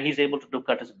 and he's able to look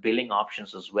at his billing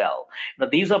options as well. Now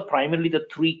these are primarily the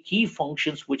three key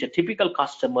functions which a typical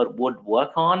customer would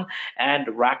work on, and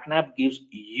RackNap gives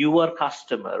your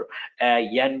customer a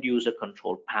end user control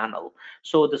panel.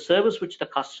 So the service which the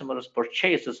customer has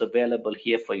purchased is available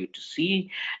here for you to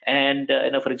see. And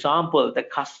for example, the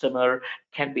customer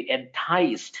can be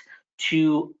enticed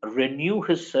to renew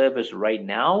his service right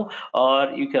now,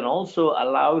 or you can also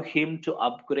allow him to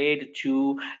upgrade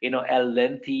to a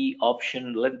lengthy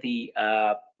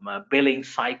billing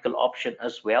cycle option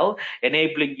as well,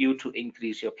 enabling you to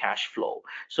increase your cash flow.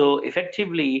 So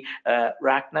effectively,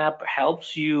 RackNap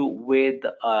helps you with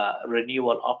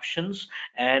renewal options,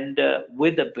 and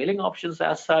with the billing options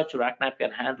as such, RackNap can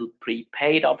handle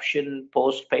prepaid option,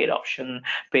 postpaid option,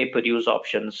 pay-per-use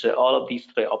options. All of these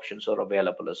three options are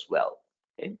available as well.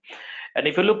 Okay. And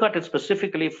if you look at it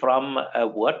specifically from a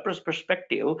WordPress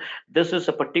perspective, this is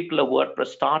a particular WordPress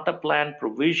starter plan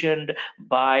provisioned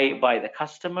by the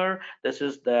customer. This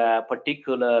is the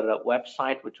particular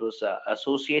website which was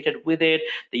associated with it.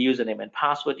 The username and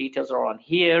password details are on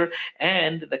here,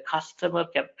 and the customer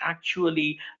can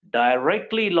actually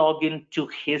directly log into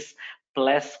his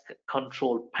Plesk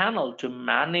control panel to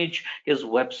manage his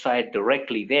website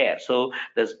directly there. So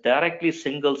there's directly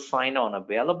single sign-on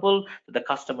available. The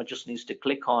customer just needs to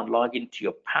click on log into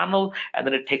your panel, and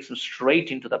then it takes him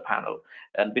straight into the panel.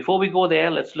 And before we go there,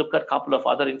 let's look at a couple of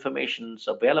other informations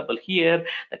available here.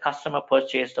 The customer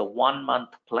purchased a 1-month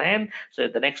plan, so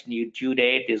the next new due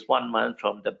date is 1 month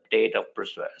from the date of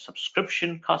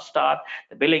subscription cost start.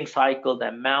 The billing cycle, the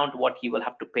amount, what he will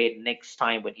have to pay next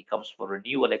time when he comes for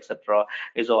renewal, etc.,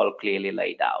 is all clearly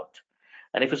laid out.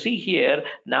 And if you see here,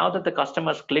 now that the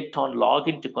customer has clicked on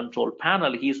login to control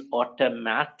panel, he's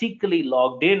automatically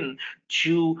logged in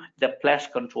to the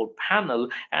Plesk control panel,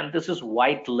 and this is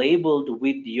white labeled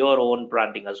with your own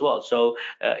branding as well. So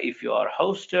if you are a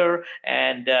hoster,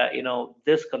 and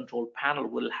this control panel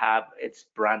will have its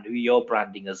brand, your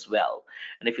branding as well.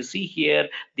 And if you see here,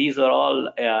 these are all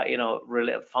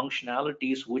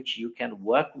functionalities which you can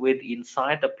work with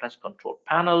inside the Plesk control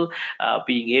panel,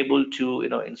 being able to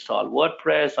install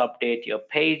WordPress, update your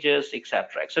pages,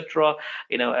 etc., etc.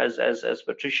 As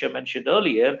Patricia mentioned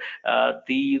earlier,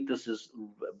 this is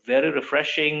very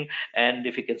refreshing, and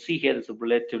if you can see here, it's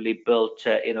relatively built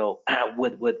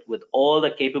with all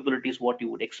the capabilities what you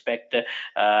would expect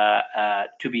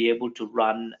to be able to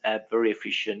run a very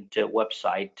efficient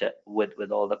website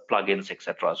with all the plugins,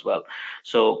 etc., as well.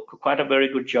 So quite a very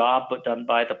good job done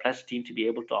by the Plesk team to be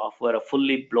able to offer a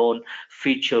fully blown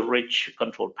feature-rich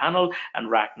control panel, and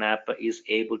RackNap is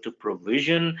able to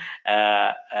provision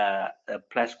a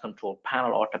Plesk control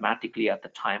panel automatically at the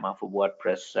time of a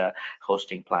WordPress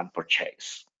hosting plan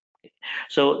purchase.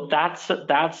 So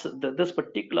this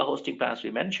particular hosting plan, as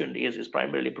we mentioned, is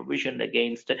primarily provisioned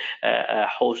against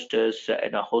hosters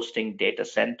in a hosting data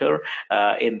center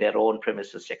in their own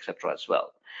premises, etc., as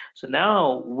well. So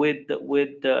now, if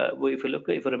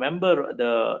you remember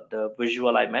the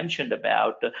visual I mentioned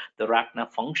about the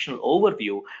RackNap functional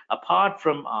overview, apart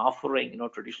from offering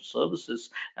traditional services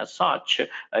as such,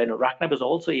 RackNap is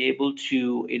also able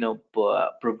to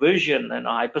provision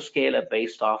hyperscaler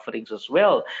based offerings as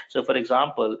well. So, for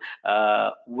example,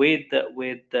 with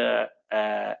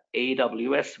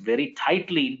AWS very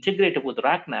tightly integrated with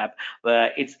RackNap,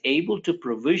 where it's able to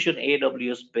provision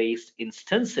AWS-based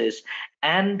instances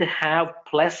and have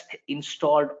Plesk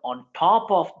installed on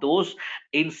top of those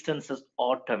instances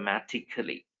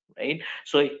automatically, right?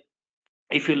 So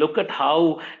if you look at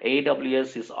how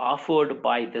AWS is offered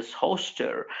by this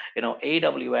hoster,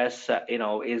 AWS,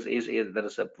 there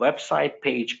is a website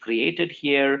page created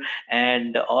here,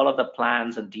 and all of the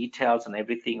plans and details and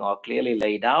everything are clearly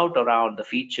laid out around the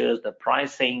features, the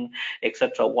pricing,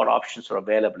 etc., what options are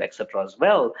available, etc., as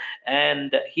well.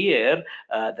 And here,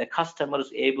 the customer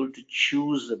is able to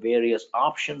choose the various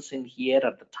options in here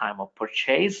at the time of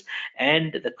purchase,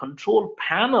 and the control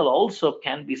panel also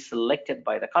can be selected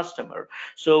by the customer.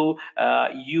 So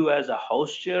you as a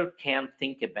hoster can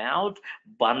think about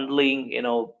bundling,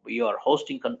 your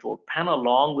hosting control panel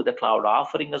along with the cloud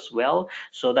offering as well,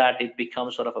 so that it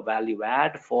becomes sort of a value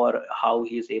add for how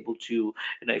he is able to,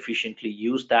 efficiently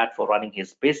use that for running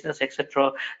his business,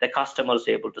 etc. The customer is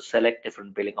able to select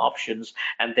different billing options,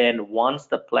 and then once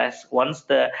the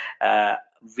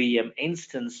VM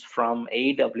instance from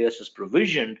AWS is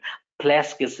provisioned,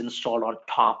 Plesk is installed on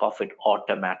top of it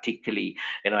automatically,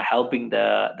 helping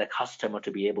the customer to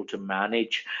be able to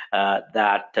manage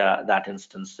that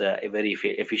instance very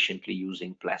efficiently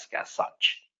using Plesk as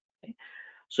such. Okay.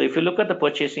 So if you look at the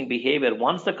purchasing behavior,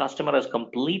 once the customer has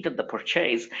completed the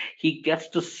purchase, he gets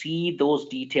to see those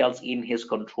details in his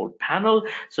control panel.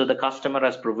 So the customer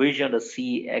has provisioned a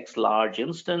CX large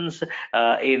instance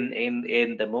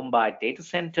in the Mumbai data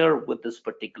center with this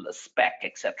particular spec,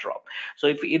 etc. So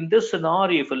if in this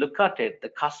scenario, if you look at it, the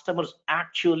customer is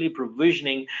actually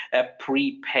provisioning a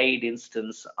prepaid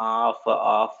instance of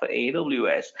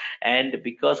AWS, and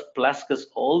because Plesk is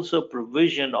also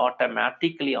provisioned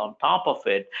automatically on top of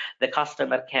it, the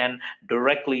customer can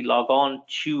directly log on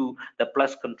to the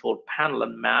Plesk control panel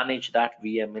and manage that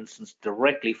VM instance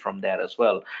directly from there as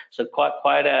well. So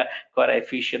quite a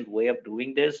efficient way of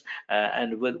doing this,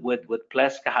 and with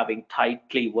Plesk having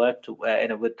tightly worked,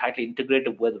 tightly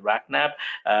integrated with RackNap,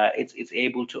 it's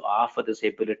able to offer this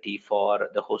ability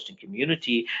for the hosting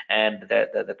community and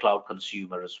the cloud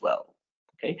consumer as well.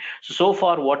 Okay, so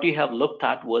far what you have looked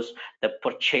at was the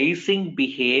purchasing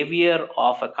behavior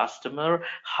of a customer,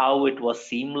 how it was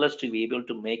seamless to be able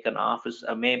to make an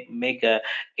make a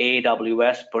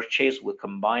AWS purchase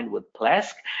combined with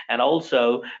Plesk, and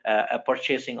also a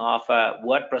purchasing of a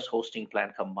WordPress hosting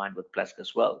plan combined with Plesk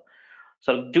as well.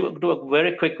 So do a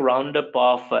very quick roundup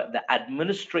of the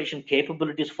administration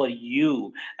capabilities for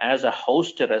you as a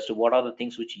hoster as to what are the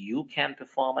things which you can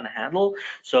perform and handle.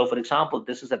 So for example,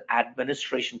 this is an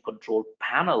administration control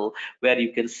panel where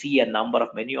you can see a number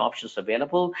of menu options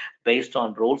available based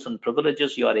on roles and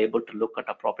privileges. You are able to look at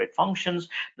appropriate functions.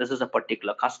 This is a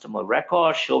particular customer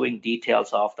record showing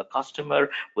details of the customer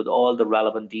with all the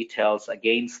relevant details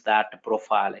against that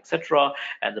profile, etc.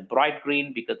 And the bright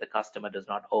green because the customer does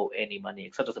not owe any money,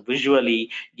 etc. So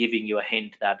visually giving you a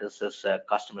hint that this is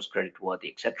customer's credit worthy,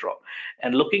 etc.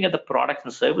 And looking at the products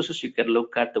and services, you can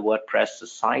look at the WordPress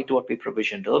site what we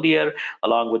provisioned earlier,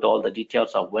 along with all the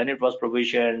details of when it was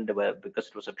provisioned, because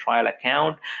it was a trial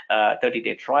account,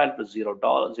 30-day trial for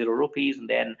 $0, 0 rupees, and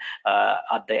then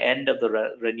at the end of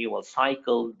the renewal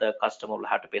cycle, the customer will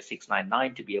have to pay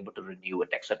 $6.99 to be able to renew it,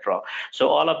 etc. So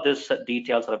all of this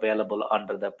details are available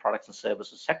under the products and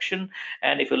services section.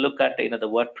 And if you look at the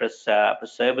WordPress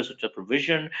service which is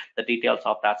provisioned, the details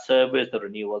of that service, the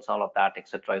renewals, all of that,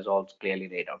 etc., is all clearly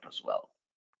laid out as well.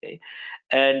 Okay.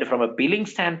 And from a billing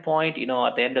standpoint,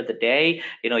 at the end of the day,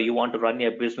 you want to run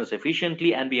your business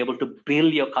efficiently and be able to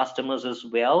bill your customers as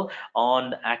well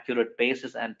on accurate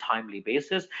basis and timely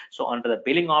basis. So under the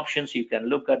billing options, you can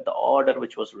look at the order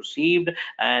which was received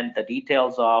and the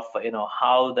details of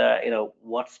how the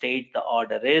what stage the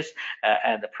order is,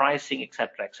 and the pricing,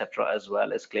 etc., etc., as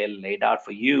well is clearly laid out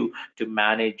for you to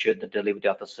manage the delivery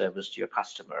of the service to your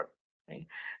customer. Okay.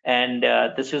 And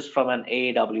this is from an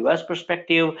AWS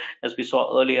perspective, as we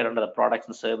saw earlier under the products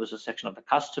and services section of the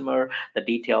customer, the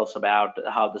details about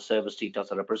how the service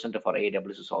details are represented for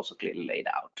AWS is also clearly laid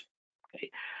out. Okay.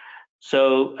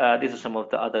 So these are some of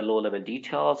the other low-level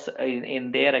details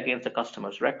in there against the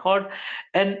customer's record.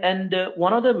 And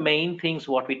one of the main things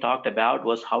what we talked about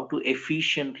was how to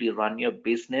efficiently run your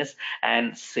business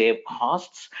and save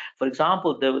costs. For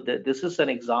example, this is an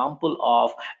example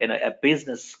of a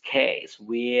business case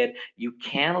where you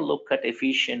can look at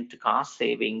efficient cost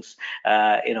savings,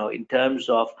 in terms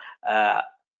of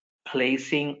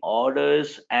placing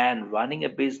orders and running a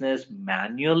business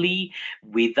manually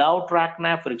without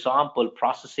RackNap. For example,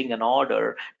 processing an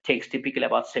order takes typically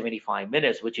about 75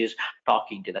 minutes, which is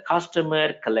talking to the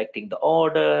customer, collecting the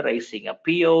order, raising a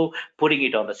PO, putting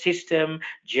it on the system,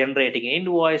 generating an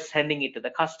invoice, sending it to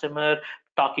the customer,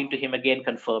 talking to him again,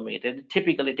 confirming it. It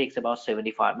typically takes about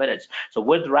 75 minutes. So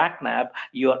with RackNap,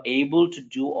 you are able to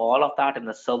do all of that in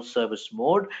a self-service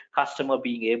mode, customer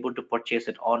being able to purchase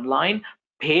it online,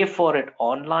 pay for it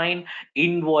online,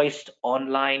 invoiced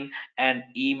online, and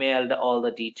emailed all the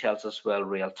details as well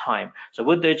real time. So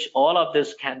with which all of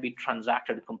this can be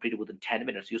transacted and completed within 10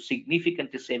 minutes. You're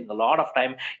significantly saving a lot of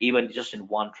time even just in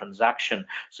one transaction.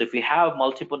 So if you have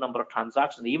multiple number of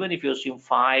transactions, even if you assume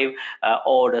 5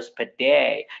 orders per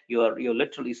day, you're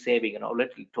literally saving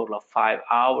literally total of 5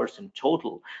 hours in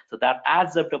total. So that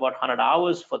adds up to about 100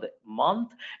 hours for the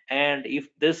month. And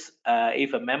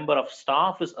if a member of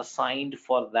staff is assigned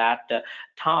for that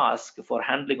task for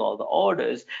handling all the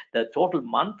orders, the total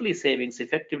monthly savings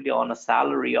effectively on a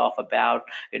salary of about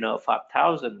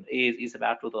 5,000 is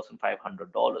about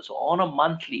 $2,500. So on a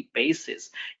monthly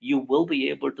basis, you will be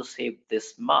able to save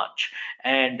this much,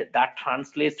 and that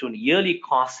translates to a yearly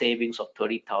cost savings of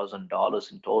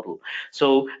 $30,000 in total.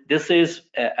 So this is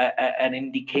an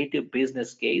indicative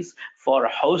business case for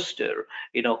a hoster,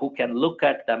 who can look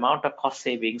at the amount of cost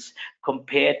savings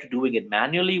compared to doing it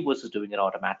manually versus doing it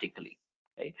automatically.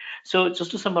 Okay. So just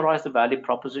to summarize the value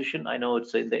proposition, I know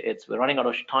we're running out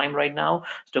of time right now,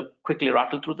 so to quickly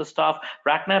rattle through the stuff.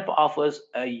 RackNap offers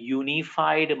a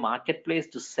unified marketplace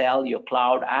to sell your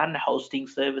cloud and hosting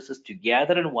services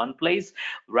together in one place.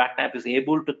 RackNap is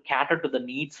able to cater to the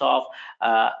needs of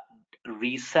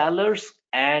resellers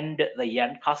and the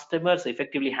end customers,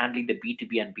 effectively handling the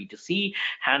B2B and B2C,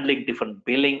 handling different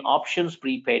billing options,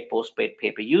 prepaid, postpaid,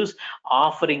 pay-per-use,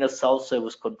 offering a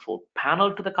self-service control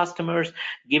panel to the customers,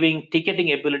 giving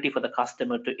ticketing ability for the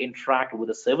customer to interact with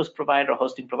a service provider or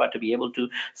hosting provider to be able to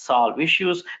solve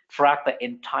issues, track the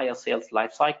entire sales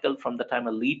life cycle from the time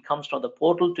a lead comes from the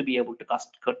portal to be able to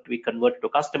be converted to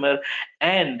customer,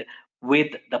 and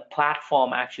with the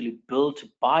platform actually built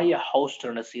by a hoster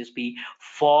and a CSP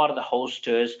for the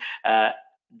hosters.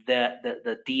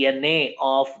 The DNA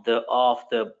of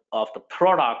the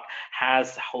product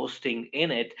has hosting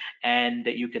in it, and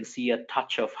you can see a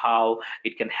touch of how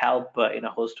it can help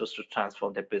hosters to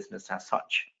transform their business as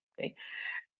such. Okay.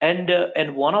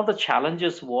 And one of the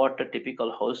challenges what a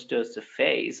typical hostess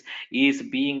face is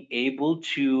being able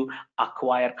to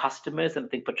acquire customers. And I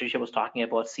think Patricia was talking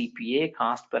about CPA,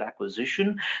 cost per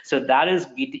acquisition. So that is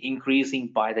increasing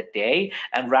by the day.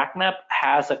 And RackNap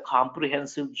has a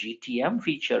comprehensive GTM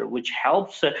feature which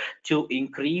helps to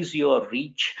increase your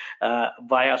reach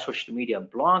via social media and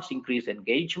blogs, increase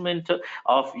engagement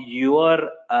of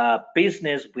your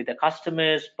business with the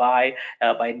customers by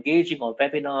engaging on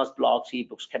webinars, blogs,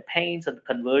 ebooks, campaigns, and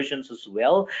conversions as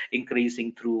well,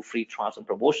 increasing through free trials and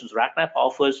promotions. RackNap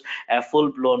offers a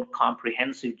full-blown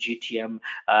comprehensive GTM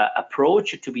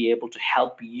approach to be able to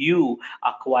help you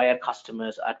acquire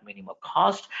customers at minimal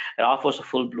cost. It offers a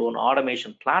full-blown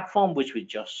automation platform, which we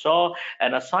just saw.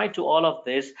 And aside to all of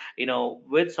this,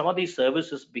 with some of these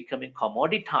services becoming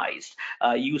commoditized,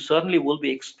 you certainly will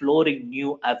be exploring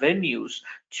new avenues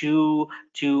to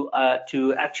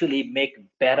actually make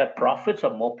better profits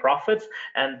or more profits.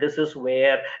 And this is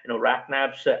where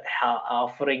RackNap's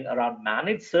offering around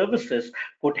managed services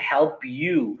could help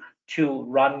you to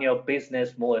run your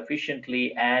business more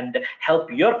efficiently and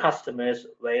help your customers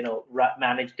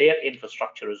manage their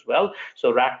infrastructure as well.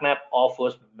 So RackNap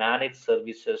offers managed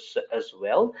services as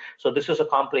well. So this is a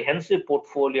comprehensive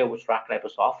portfolio which RackNap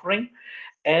is offering.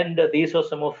 And these are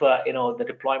some of the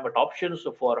deployment options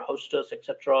for hosters,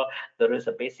 etc. There is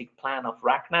a basic plan of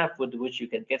RackNap with which you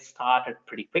can get started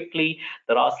pretty quickly.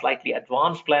 There are slightly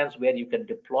advanced plans where you can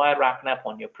deploy RackNap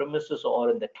on your premises or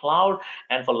in the cloud.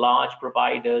 And for large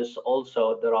providers,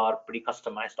 also there are pretty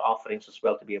customized offerings as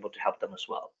well to be able to help them as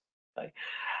well. Okay.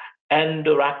 And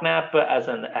RackNap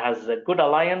has good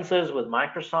alliances with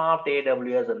Microsoft,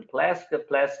 AWS, and Plesk.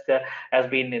 Plesk has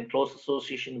been in close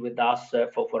association with us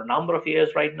for a number of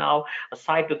years right now.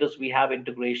 Aside to this, we have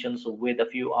integrations with a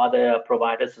few other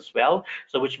providers as well.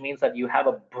 So which means that you have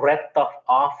a breadth of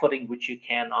offering which you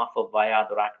can offer via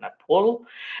the RackNap portal.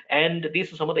 And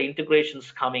these are some of the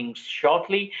integrations coming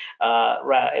shortly. A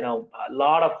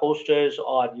lot of hosters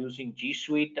are using G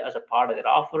Suite as a part of their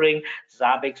offering,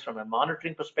 Zabbix from a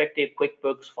monitoring perspective,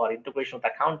 QuickBooks for integration with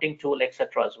accounting tool,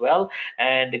 etc. as well.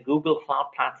 And the Google Cloud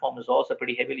Platform is also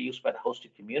pretty heavily used by the hosting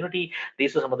community.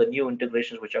 These are some of the new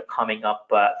integrations which are coming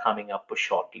up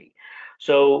shortly.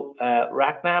 So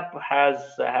RackNap has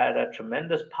had a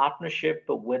tremendous partnership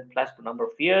with Plesk for a number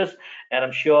of years, and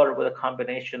I'm sure with a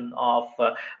combination of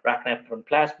RackNap and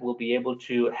Plesk, we'll be able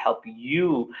to help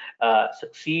you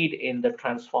succeed in the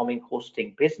transforming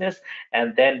hosting business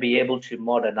and then be able to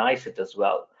modernize it as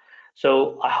well.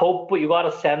 So I hope you got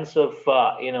a sense of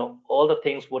all the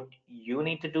things what you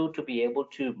need to do to be able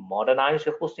to modernize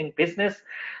your hosting business.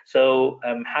 So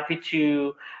I'm happy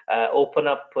to open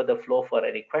up the floor for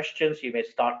any questions. You may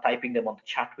start typing them on the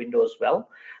chat window as well.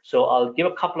 So I'll give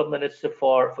a couple of minutes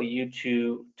for you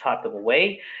to type them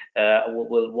away.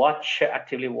 We'll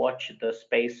actively watch the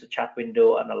space chat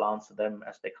window and I'll answer them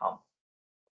as they come.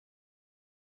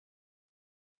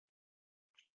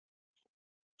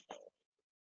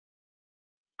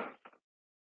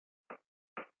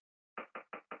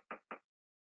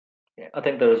 I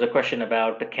think there is a question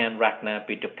about can RackNap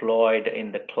be deployed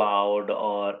in the cloud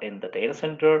or in the data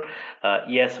center?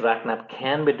 Yes, RackNap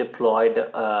can be deployed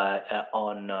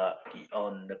on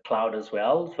the cloud as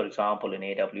well. For example, in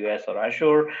AWS or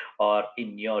Azure or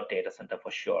in your data center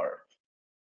for sure.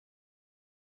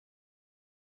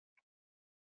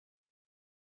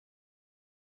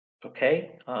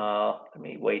 Okay, let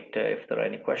me wait if there are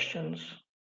any questions.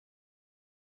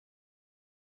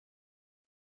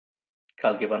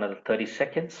 I'll give another 30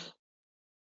 seconds.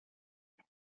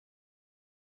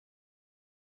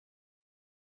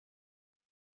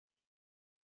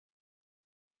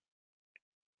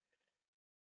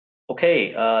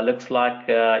 Okay, looks like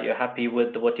you're happy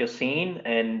with what you're seeing,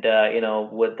 and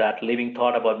with that living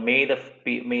thought about may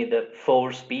the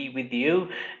force be with you,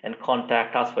 and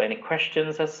contact us for any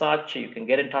questions as such. You can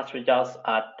get in touch with us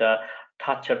at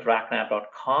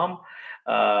touch@racknap.com.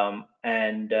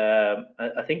 And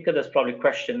I think there's probably a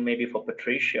question maybe for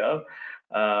Patricia.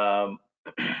 No,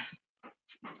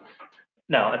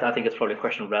 I think it's probably a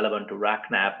question relevant to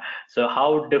RackNap. So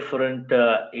how different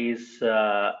is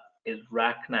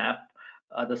RackNap,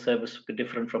 other service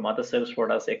different from other service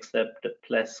products except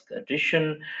Plesk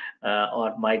addition?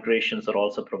 or migrations are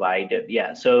also provided.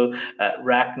 Yeah, so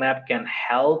RackNap can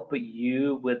help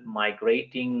you with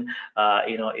migrating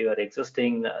your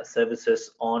existing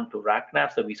services onto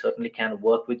RackNap. So we certainly can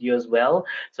work with you as well.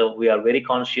 So we are very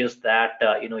conscious that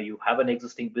you have an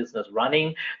existing business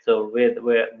running. So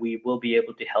where we will be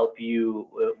able to help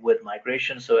you with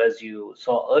migration. So as you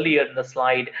saw earlier in the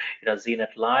slide,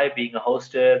 Zenith Live being a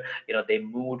hoster, they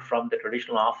moved from the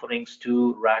traditional offerings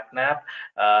to RackNap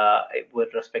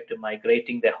with respect to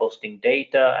migrating their hosting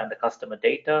data and the customer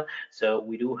data. So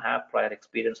we do have prior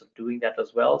experience of doing that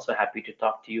as well. So happy to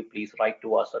talk to you. Please write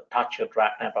to us at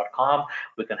touch@racknap.com.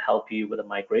 We can help you with the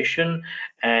migration.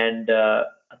 And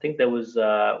I think there was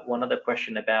one other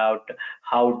question about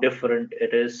how different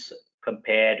it is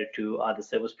compared to other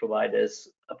service providers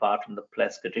apart from the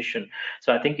Plesk edition.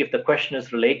 So I think if the question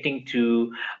is relating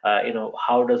to,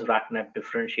 how does RackNap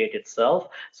differentiate itself?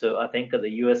 So I think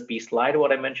the USB slide,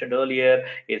 what I mentioned earlier,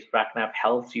 is RackNap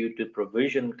helps you to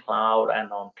provision cloud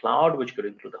and on-cloud, which could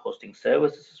include the hosting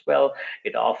services as well.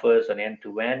 It offers an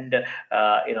end-to-end,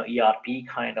 ERP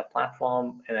kind of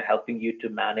platform, helping you to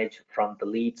manage from the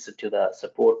leads to the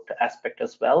support aspect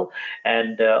as well.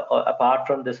 And apart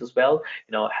from this as well,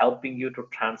 helping you to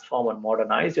transform and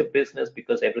modernize your business,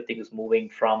 because everything is moving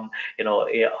from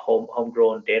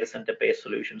homegrown data center based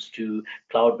solutions to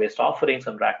cloud-based offerings,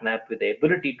 and RackNap with the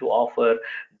ability to offer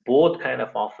both kind of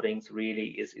offerings really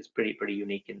is pretty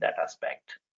unique in that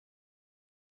aspect.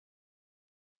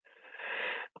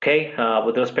 Okay,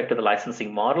 with respect to the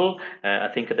licensing model, I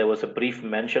think there was a brief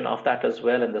mention of that as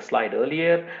well in the slide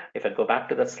earlier. If I go back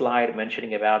to that slide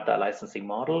mentioning about the licensing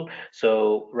model,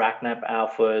 so RackNap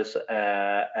offers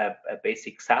a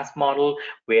basic SaaS model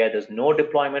where there's no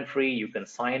deployment fee. You can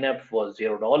sign up for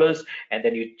 $0, and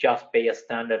then you just pay a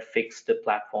standard fixed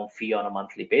platform fee on a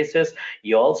monthly basis.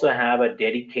 You also have a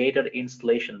dedicated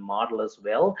installation model as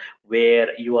well,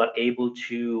 where you are able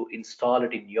to install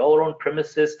it in your own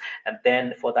premises, and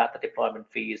then for that the deployment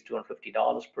fee is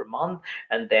 $250 per month,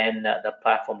 and then the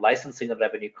platform licensing and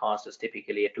revenue cost is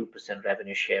typically a 2%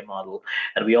 revenue share model.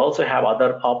 And we also have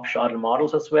other optional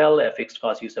models as well, a fixed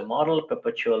cost user model,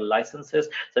 perpetual licenses.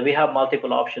 So we have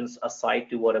multiple options aside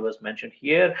to whatever was mentioned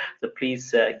here. So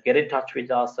please get in touch with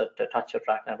us at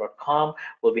touch@racknap.com.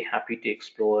 We'll be happy to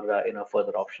explore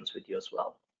further options with you as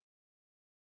well.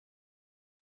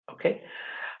 Okay.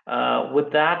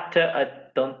 With that, I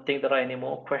don't think there are any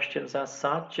more questions as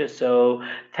such. So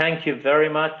thank you very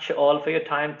much all for your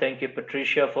time. Thank you,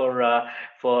 Patricia, for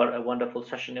a wonderful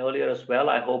session earlier as well.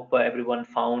 I hope everyone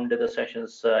found the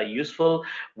sessions useful.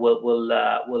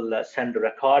 We'll send a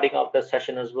recording of the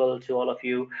session as well to all of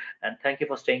you. And thank you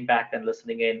for staying back and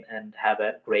listening in, and have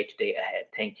a great day ahead.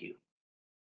 Thank you.